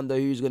soon. I wonder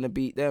who's going to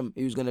beat them,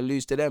 who's going to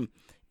lose to them.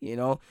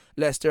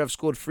 Leicester have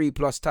scored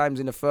 3+ times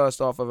in the first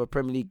half of a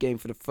Premier League game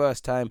for the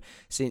first time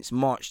since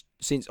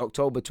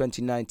October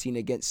 2019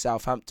 against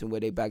Southampton,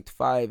 where they bagged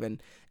 5,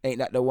 and ain't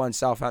that the one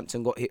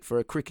Southampton got hit for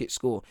a cricket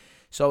score.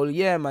 So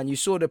yeah, man, you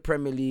saw the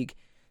Premier League.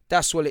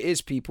 That's what it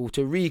is, people.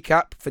 To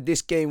recap, for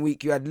this game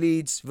week, you had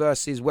Leeds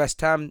versus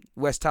West Ham.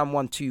 West Ham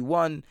won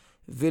 2-1.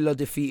 Villa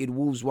defeated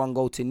Wolves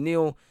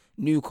 1-0.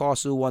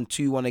 Newcastle won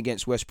 2-1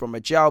 against West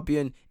Bromwich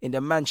Albion. In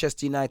the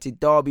Manchester United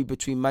derby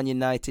between Man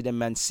United and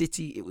Man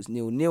City, it was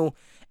 0-0.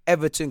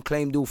 Everton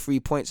claimed all 3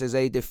 points as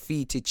they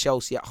defeated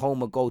Chelsea at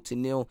home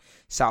 1-0.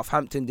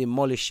 Southampton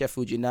demolished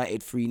Sheffield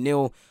United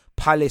 3-0.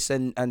 Palace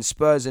and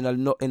Spurs in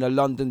a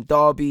London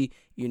derby,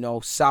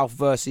 South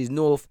versus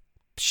North,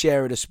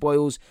 share of the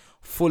spoils.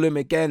 Fulham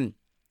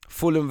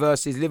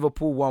versus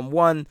Liverpool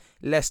 1-1.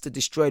 Leicester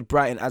destroyed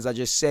Brighton, as I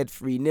just said,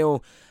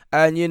 3-0.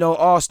 And,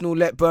 Arsenal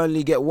let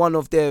Burnley get one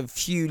of their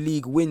few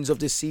league wins of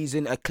the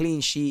season, a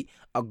clean sheet,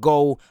 a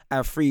goal,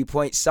 and 3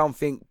 points.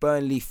 Something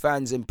Burnley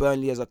fans and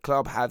Burnley as a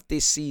club have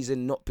this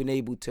season not been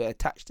able to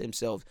attach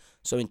themselves.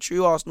 So in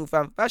true Arsenal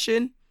fan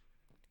fashion,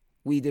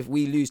 we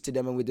lose to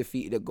them and we're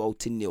defeated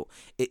 1-0.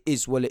 It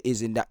is what it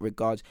is in that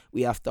regard.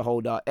 We have to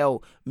hold our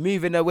L.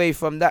 Moving away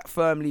from that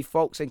firmly,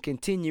 folks, and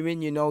continuing,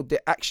 the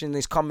action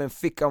is coming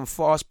thick and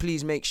fast.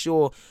 Please make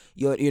sure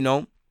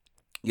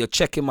you're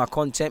checking my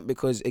content,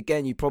 because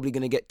again, you're probably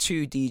going to get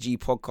 2 DG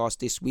podcasts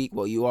this week.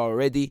 Well, you are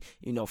already.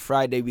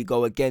 Friday we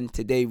go again.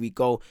 Today we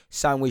go.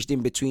 Sandwiched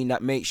in between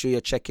that, make sure you're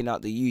checking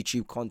out the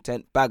YouTube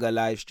content, bag of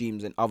live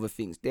streams and other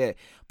things there.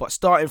 But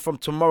starting from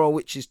tomorrow,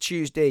 which is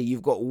Tuesday,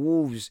 you've got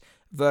Wolves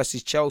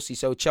versus Chelsea.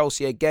 So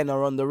Chelsea again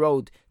are on the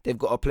road. They've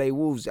got to play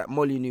Wolves at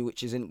Molineux,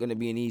 which isn't going to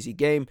be an easy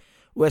game.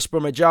 West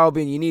Bromwich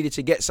Albion, you needed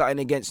to get something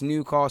against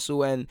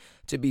Newcastle, and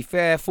to be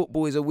fair,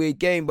 football is a weird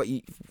game, but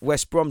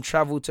West Brom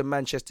travelled to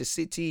Manchester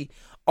City.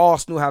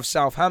 Arsenal have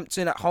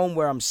Southampton at home,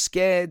 where I'm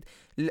scared.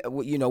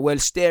 We're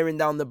staring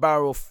down the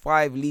barrel of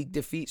 5 league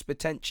defeats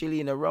potentially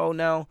in a row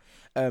now.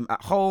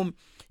 At home,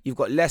 you've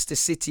got Leicester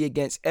City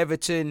against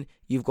Everton.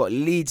 You've got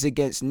Leeds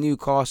against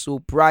Newcastle.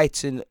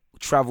 Brighton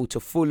travel to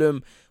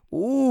Fulham.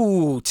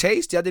 Ooh,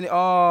 tasty. I didn't.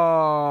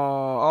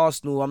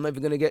 Arsenal. I'm never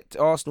going to get.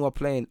 Arsenal are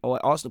playing.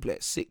 Arsenal play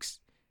at 6.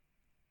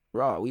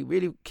 Right, we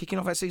really kicking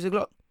off at 6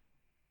 o'clock?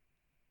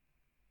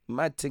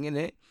 Mad thing,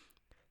 innit?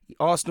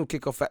 Arsenal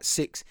kick off at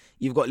 6.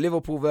 You've got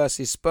Liverpool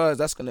versus Spurs.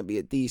 That's going to be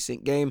a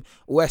decent game.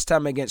 West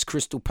Ham against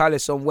Crystal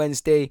Palace on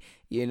Wednesday.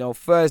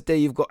 Thursday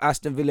you've got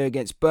Aston Villa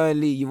against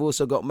Burnley. You've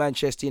also got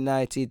Manchester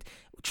United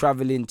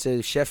travelling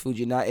to Sheffield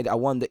United. I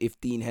wonder if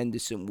Dean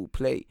Henderson will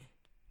play.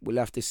 We'll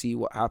have to see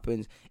what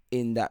happens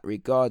in that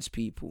regards,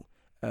 people.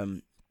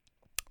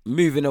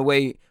 Moving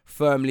away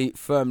firmly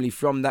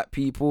from that,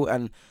 people,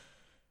 and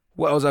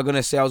What was I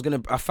gonna say?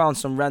 I found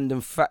some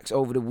random facts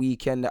over the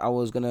weekend that I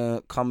was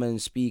gonna come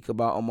and speak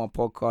about on my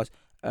podcast.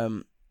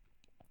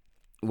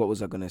 What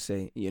was I going to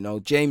say?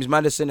 James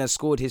Maddison has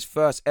scored his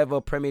first ever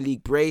Premier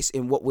League brace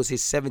in what was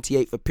his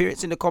 78th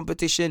appearance in the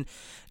competition.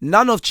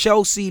 None of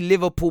Chelsea,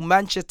 Liverpool,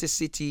 Manchester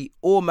City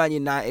or Man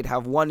United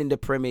have won in the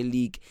Premier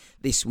League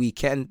this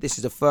weekend. This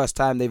is the first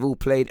time they've all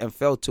played and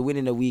failed to win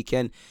in a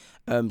weekend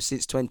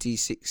since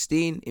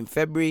 2016 in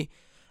February.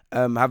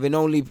 Having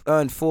only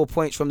earned 4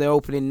 points from their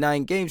opening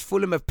 9 games,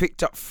 Fulham have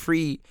picked up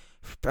 4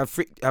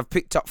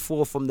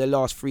 from their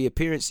last 3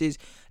 appearances.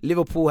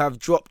 Liverpool have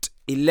dropped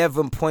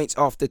 11 points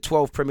after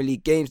 12 Premier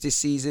League games this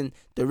season.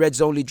 The Reds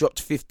only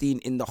dropped 15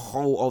 in the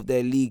whole of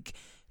their league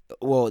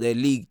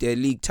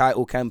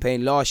title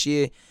campaign last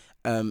year.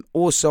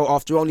 Also,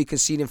 after only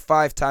conceding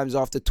 5 times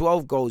after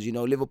 12 goals,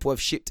 Liverpool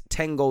have shipped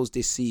 10 goals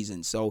this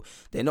season. So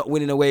they're not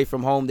winning away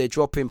from home. They're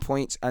dropping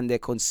points and they're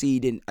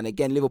conceding. And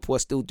again, Liverpool are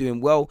still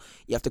doing well.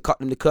 You have to cut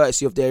them the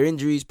courtesy of their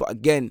injuries. But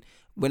again,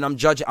 when I'm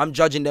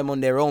judging them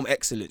on their own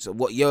excellence of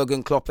what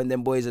Jurgen Klopp and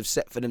them boys have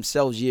set for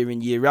themselves year in,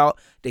 year out.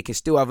 They can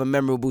still have a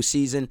memorable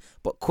season,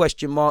 but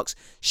question marks.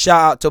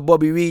 Shout out to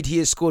Bobby Reid. He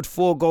has scored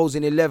 4 goals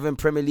in 11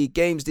 Premier League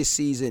games this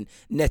season,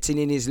 netting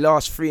in his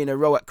last 3 in a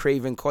row at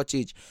Craven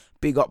Cottage.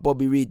 Big up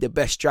Bobby Reid, the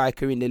best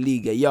striker in the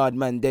league, a yard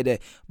man there.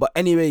 But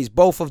anyways,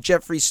 both of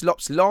Jeffrey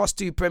Slopp's last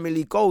 2 Premier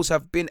League goals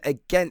have been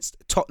against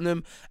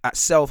Tottenham at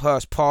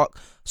Selhurst Park.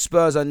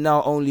 Spurs are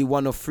now only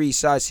one of 3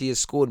 sides he has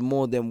scored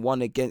more than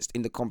one against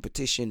in the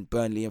competition,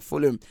 Burnley and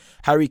Fulham.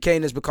 Harry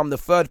Kane has become the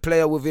 3rd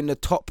player within the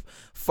top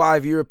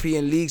 5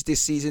 European leagues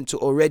this season to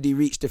already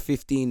reach the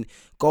 15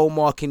 goal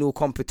mark in all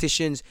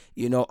competitions.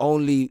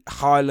 Only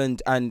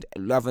Haaland and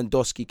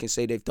Lewandowski can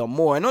say they've done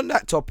more. And on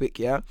that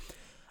topic,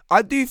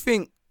 I do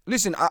think,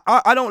 listen,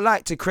 I don't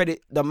like to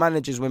credit the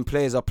managers when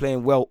players are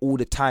playing well all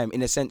the time,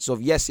 in a sense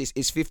of, yes,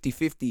 it's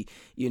 50-50.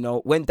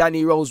 When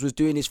Danny Rose was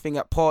doing his thing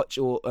at Poch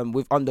or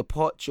under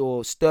Poch,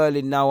 or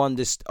Sterling now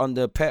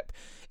under Pep,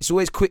 it's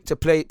always quick to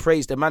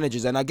praise the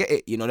managers, and I get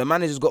it. The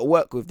managers got to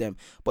work with them,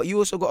 but you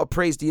also got to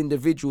praise the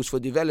individuals for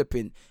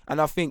developing.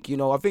 And I think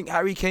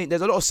Harry Kane,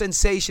 there's a lot of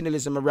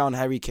sensationalism around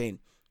Harry Kane,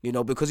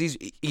 because he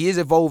is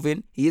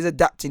evolving, he is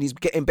adapting, he's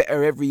getting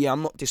better every year.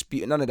 I'm not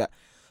disputing none of that.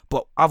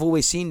 But I've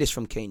always seen this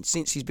from Kane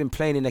since he's been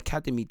playing in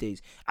academy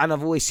days. And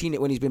I've always seen it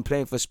when he's been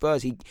playing for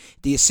Spurs.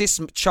 The assist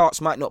charts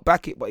might not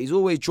back it, but he's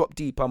always dropped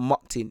deep and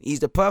mucked in.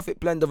 He's the perfect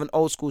blend of an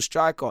old school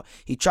striker.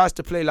 He tries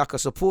to play like a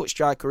support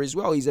striker as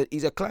well. He's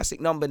a classic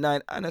number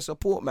 9 and a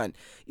support man,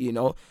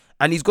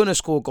 And he's going to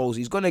score goals.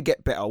 He's going to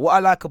get better. What I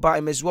like about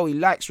him as well, he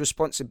likes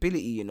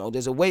responsibility,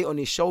 There's a weight on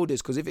his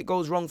shoulders, because if it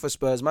goes wrong for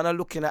Spurs, man, I'm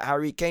looking at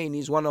Harry Kane.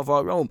 He's one of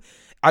our own.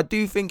 I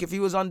do think if he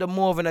was under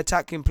more of an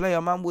attacking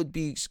player, man would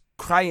be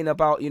crying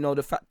about,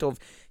 the fact of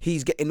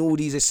he's getting all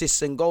these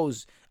assists and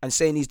goals and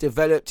saying he's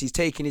developed, he's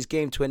taken his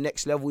game to a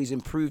next level, he's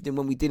improved him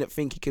when we didn't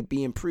think he could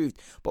be improved.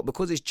 But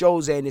because it's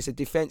Jose and it's a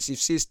defensive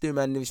system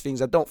and these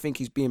things, I don't think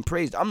he's being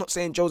praised. I'm not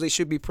saying Jose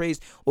should be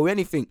praised or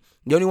anything.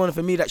 The only one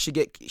for me that should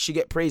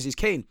get praised is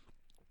Kane.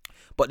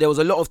 But there was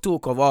a lot of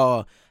talk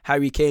of,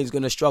 Harry Kane's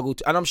going to struggle.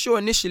 And I'm sure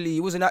initially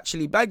he wasn't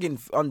actually bagging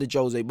under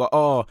Jose.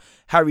 But,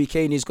 Harry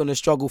Kane is going to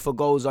struggle for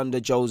goals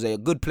under Jose. A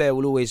good player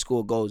will always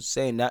score goals.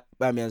 Saying that,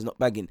 Bamian's not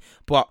bagging.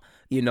 But,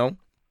 he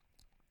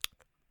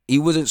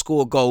wouldn't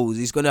score goals.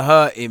 He's going to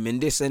hurt him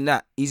and this and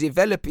that. He's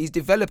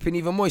developing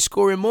even more. He's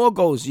scoring more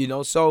goals,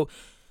 So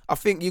I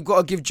think you've got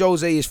to give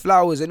Jose his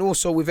flowers. And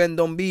also with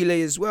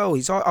Ndombele as well.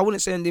 I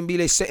wouldn't say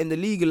Ndombele's setting the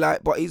league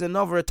alight, but he's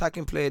another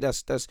attacking player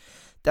that's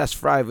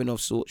thriving of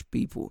sorts,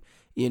 people.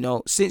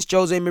 Since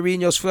Jose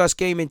Mourinho's first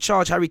game in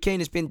charge, Harry Kane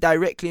has been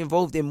directly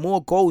involved in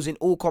more goals in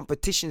all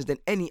competitions than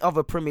any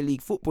other Premier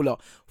League footballer.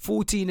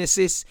 14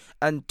 assists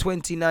and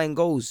 29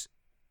 goals,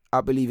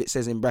 I believe it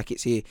says in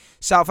brackets here.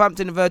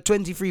 Southampton have had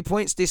 23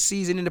 points this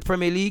season in the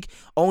Premier League.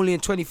 Only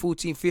in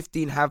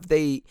 2014-15 have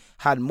they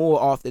had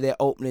more after their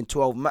opening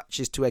 12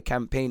 matches to a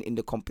campaign in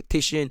the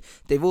competition.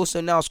 They've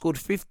also now scored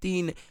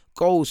 15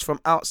 goals from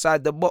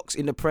outside the box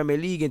in the Premier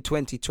League in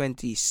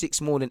 2020,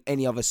 6 more than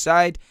any other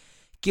side.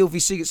 Gylfi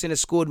Sigurdsson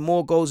has scored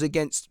more goals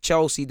against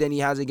Chelsea than he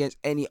has against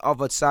any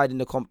other side in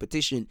the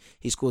competition.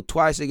 He scored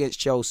twice against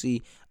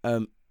Chelsea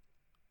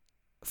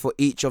for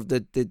each of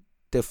the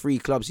 3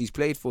 clubs he's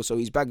played for. So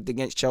he's bagged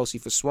against Chelsea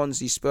for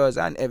Swansea, Spurs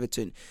and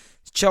Everton.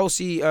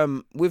 Chelsea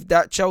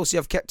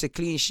have kept a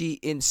clean sheet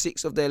in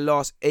 6 of their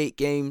last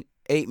 8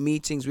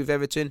 meetings with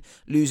Everton,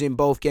 losing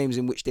both games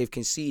in which they've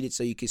conceded.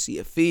 So you can see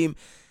a theme.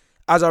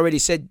 As I already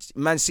said,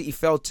 Man City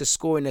failed to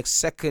score in a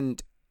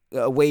second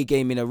away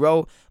game in a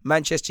row.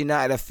 Manchester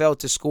United have failed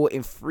to score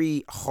in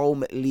 3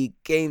 home league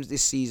games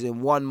this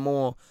season, 1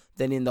 more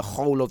than in the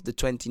whole of the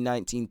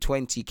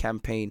 2019-20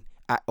 campaign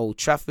at Old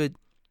Trafford.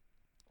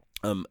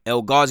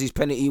 El Ghazi's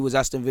penalty was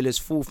Aston Villa's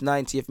 4th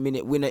 90th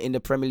minute winner in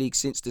the Premier League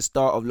since the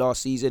start of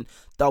last season,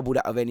 double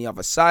that of any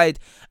other side.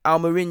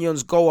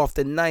 Almiron's goal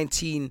after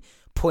 19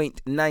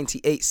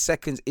 1.98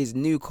 seconds is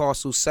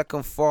Newcastle's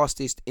second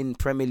fastest in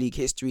Premier League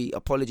history.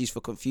 Apologies for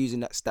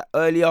confusing that stat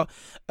earlier.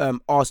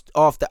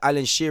 After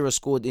Alan Shearer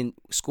scored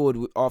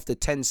after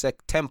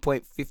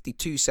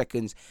 10.52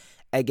 seconds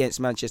against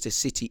Manchester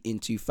City in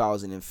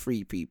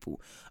 2003, people.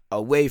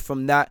 Away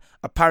from that,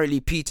 apparently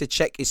Peter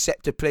Cech is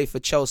set to play for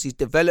Chelsea's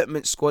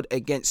development squad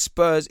against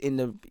Spurs in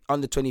the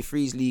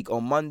Under-23s League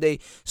on Monday.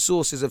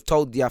 Sources have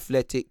told The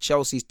Athletic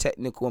Chelsea's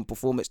technical and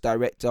performance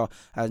director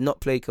has not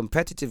played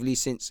competitively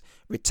since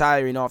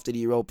retiring after the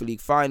Europa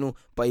League final,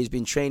 but he's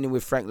been training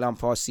with Frank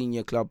Lampard's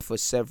senior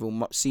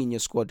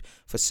squad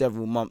for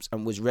several months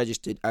and was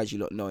registered, as you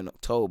lot know, in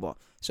October.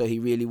 So he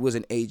really was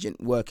an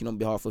agent working on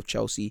behalf of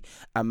Chelsea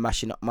and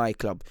mashing up my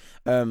club.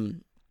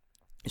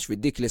 It's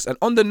ridiculous. And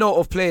on the note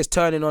of players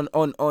turning on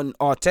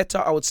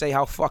Arteta, I would say,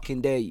 how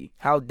fucking dare you?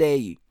 How dare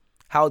you?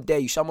 How dare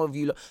you? Some of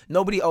you,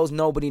 nobody owes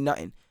nobody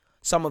nothing.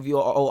 Some of you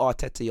owe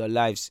Arteta your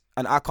lives.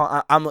 And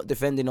I'm not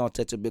defending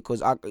Arteta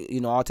because,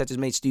 Arteta's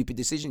made stupid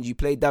decisions. You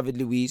played David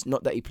Luiz,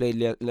 not that he played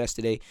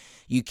yesterday.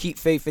 You keep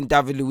faith in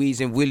David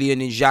Luiz and Willian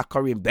and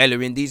Xhaka and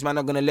Bellerin. These men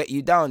are going to let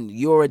you down.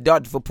 You're a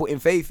dud for putting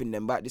faith in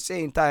them. But at the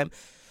same time,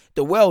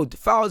 the world,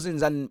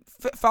 thousands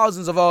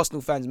of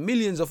Arsenal fans,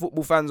 millions of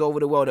football fans over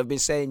the world have been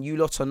saying you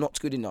lot are not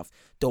good enough.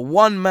 The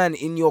one man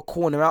in your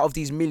corner out of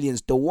these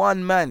millions, the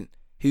one man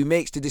who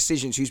makes the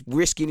decisions, who's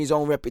risking his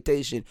own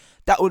reputation,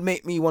 that would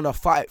make me want to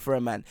fight for a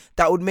man.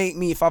 That would make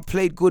me, if I've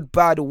played good,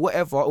 bad or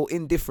whatever or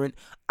indifferent,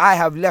 I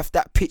have left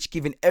that pitch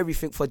giving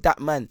everything for that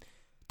man.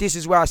 This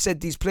is where I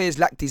said these players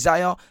lack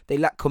desire, they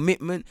lack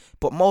commitment,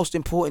 but most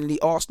importantly,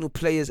 Arsenal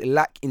players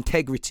lack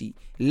integrity.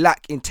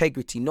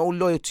 No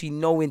loyalty,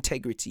 no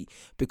integrity,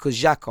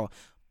 because Xhaka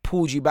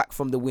pulled you back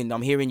from the win.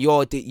 I'm hearing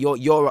you're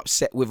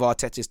upset with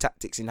Arteta's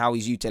tactics and how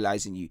he's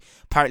utilising you.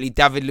 Apparently,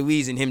 David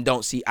Luiz and him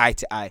don't see eye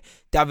to eye.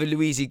 David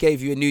Luiz, he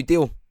gave you a new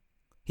deal.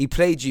 He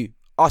played you.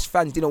 Us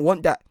fans didn't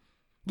want that.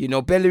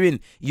 Bellerin,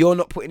 you're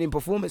not putting in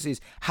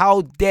performances.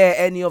 How dare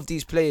any of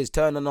these players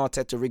turn on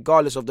Arteta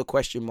regardless of the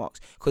question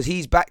marks? Because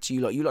he's back to you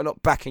lot. You lot are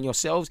not backing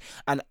yourselves.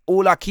 And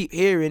all I keep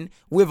hearing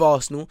with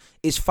Arsenal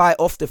is fight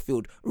off the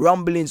field,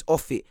 rumblings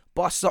off it,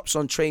 bust-ups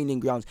on training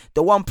grounds.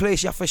 The one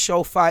place you have to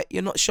show fight,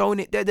 you're not showing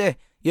it there.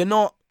 You're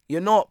not.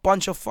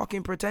 Bunch of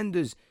fucking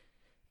pretenders.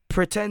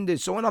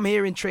 So when I'm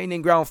hearing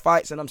training ground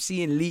fights and I'm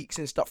seeing leaks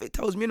and stuff, it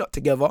tells me you're not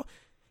together.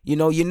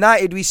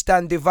 United we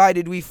stand,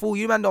 divided we fall.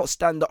 You man don't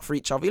stand up for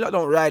each other. You lot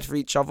don't ride for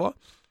each other.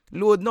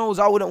 Lord knows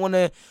I wouldn't want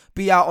to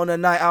be out on a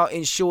night out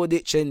in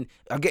Shoreditch and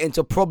I get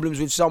into problems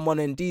with someone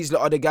and these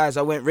lot are the guys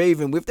I went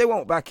raving with. They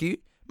won't back you.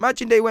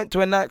 Imagine they went to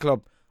a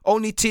nightclub.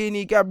 Only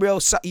Tierney, Gabriel,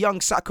 young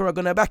Saka are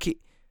going to back it.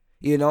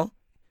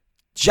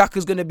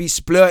 Xhaka's going to be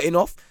splurting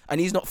off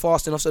and he's not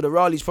fast enough, so the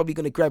Raleig's probably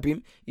going to grab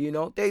him. They're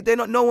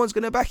not. No one's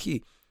going to back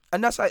you.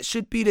 And that's how it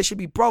should be. There should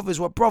be brothers.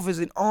 We're brothers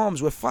in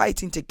arms. We're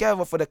fighting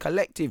together for the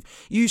collective.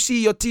 You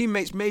see your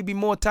teammates maybe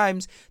more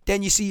times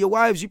than you see your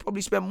wives. You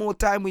probably spend more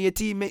time with your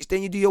teammates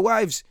than you do your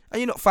wives. And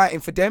you're not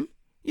fighting for them.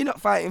 You're not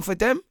fighting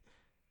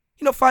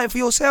for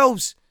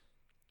yourselves.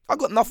 I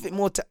got nothing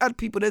more to add,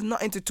 people. There's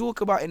nothing to talk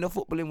about in the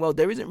footballing world.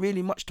 There isn't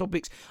really much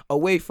topics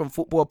away from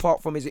football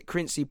apart from, is it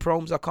Quincy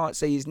Promes? I can't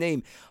say his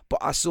name. But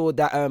I saw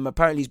that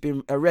apparently he's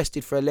been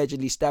arrested for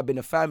allegedly stabbing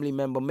a family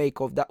member. Make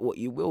of that what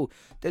you will.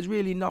 There's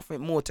really nothing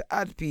more to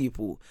add,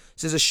 people.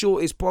 This is the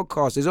shortest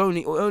podcast. The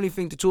only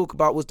thing to talk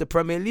about was the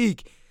Premier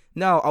League.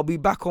 Now, I'll be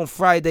back on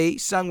Friday,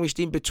 sandwiched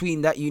in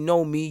between that. You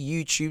know me,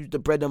 YouTube, the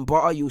bread and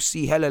butter. You'll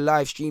see hella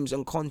live streams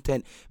and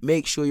content.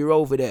 Make sure you're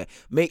over there.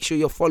 Make sure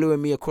you're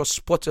following me across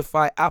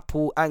Spotify,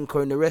 Apple,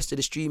 Anchor, and the rest of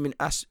the streaming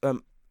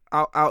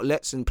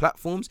outlets and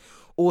platforms.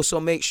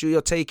 Also, make sure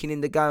you're taking in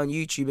the guy on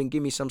YouTube and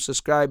give me some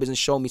subscribers and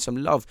show me some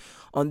love.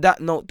 On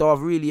that note, though,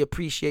 I've really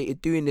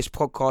appreciated doing this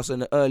podcast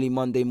on an early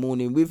Monday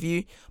morning with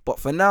you. But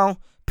for now,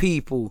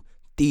 people,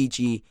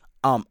 DG,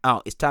 I'm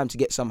out. It's time to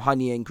get some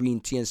honey and green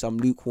tea and some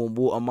lukewarm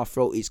water. My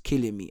throat is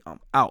killing me. I'm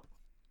out.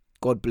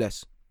 God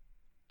bless.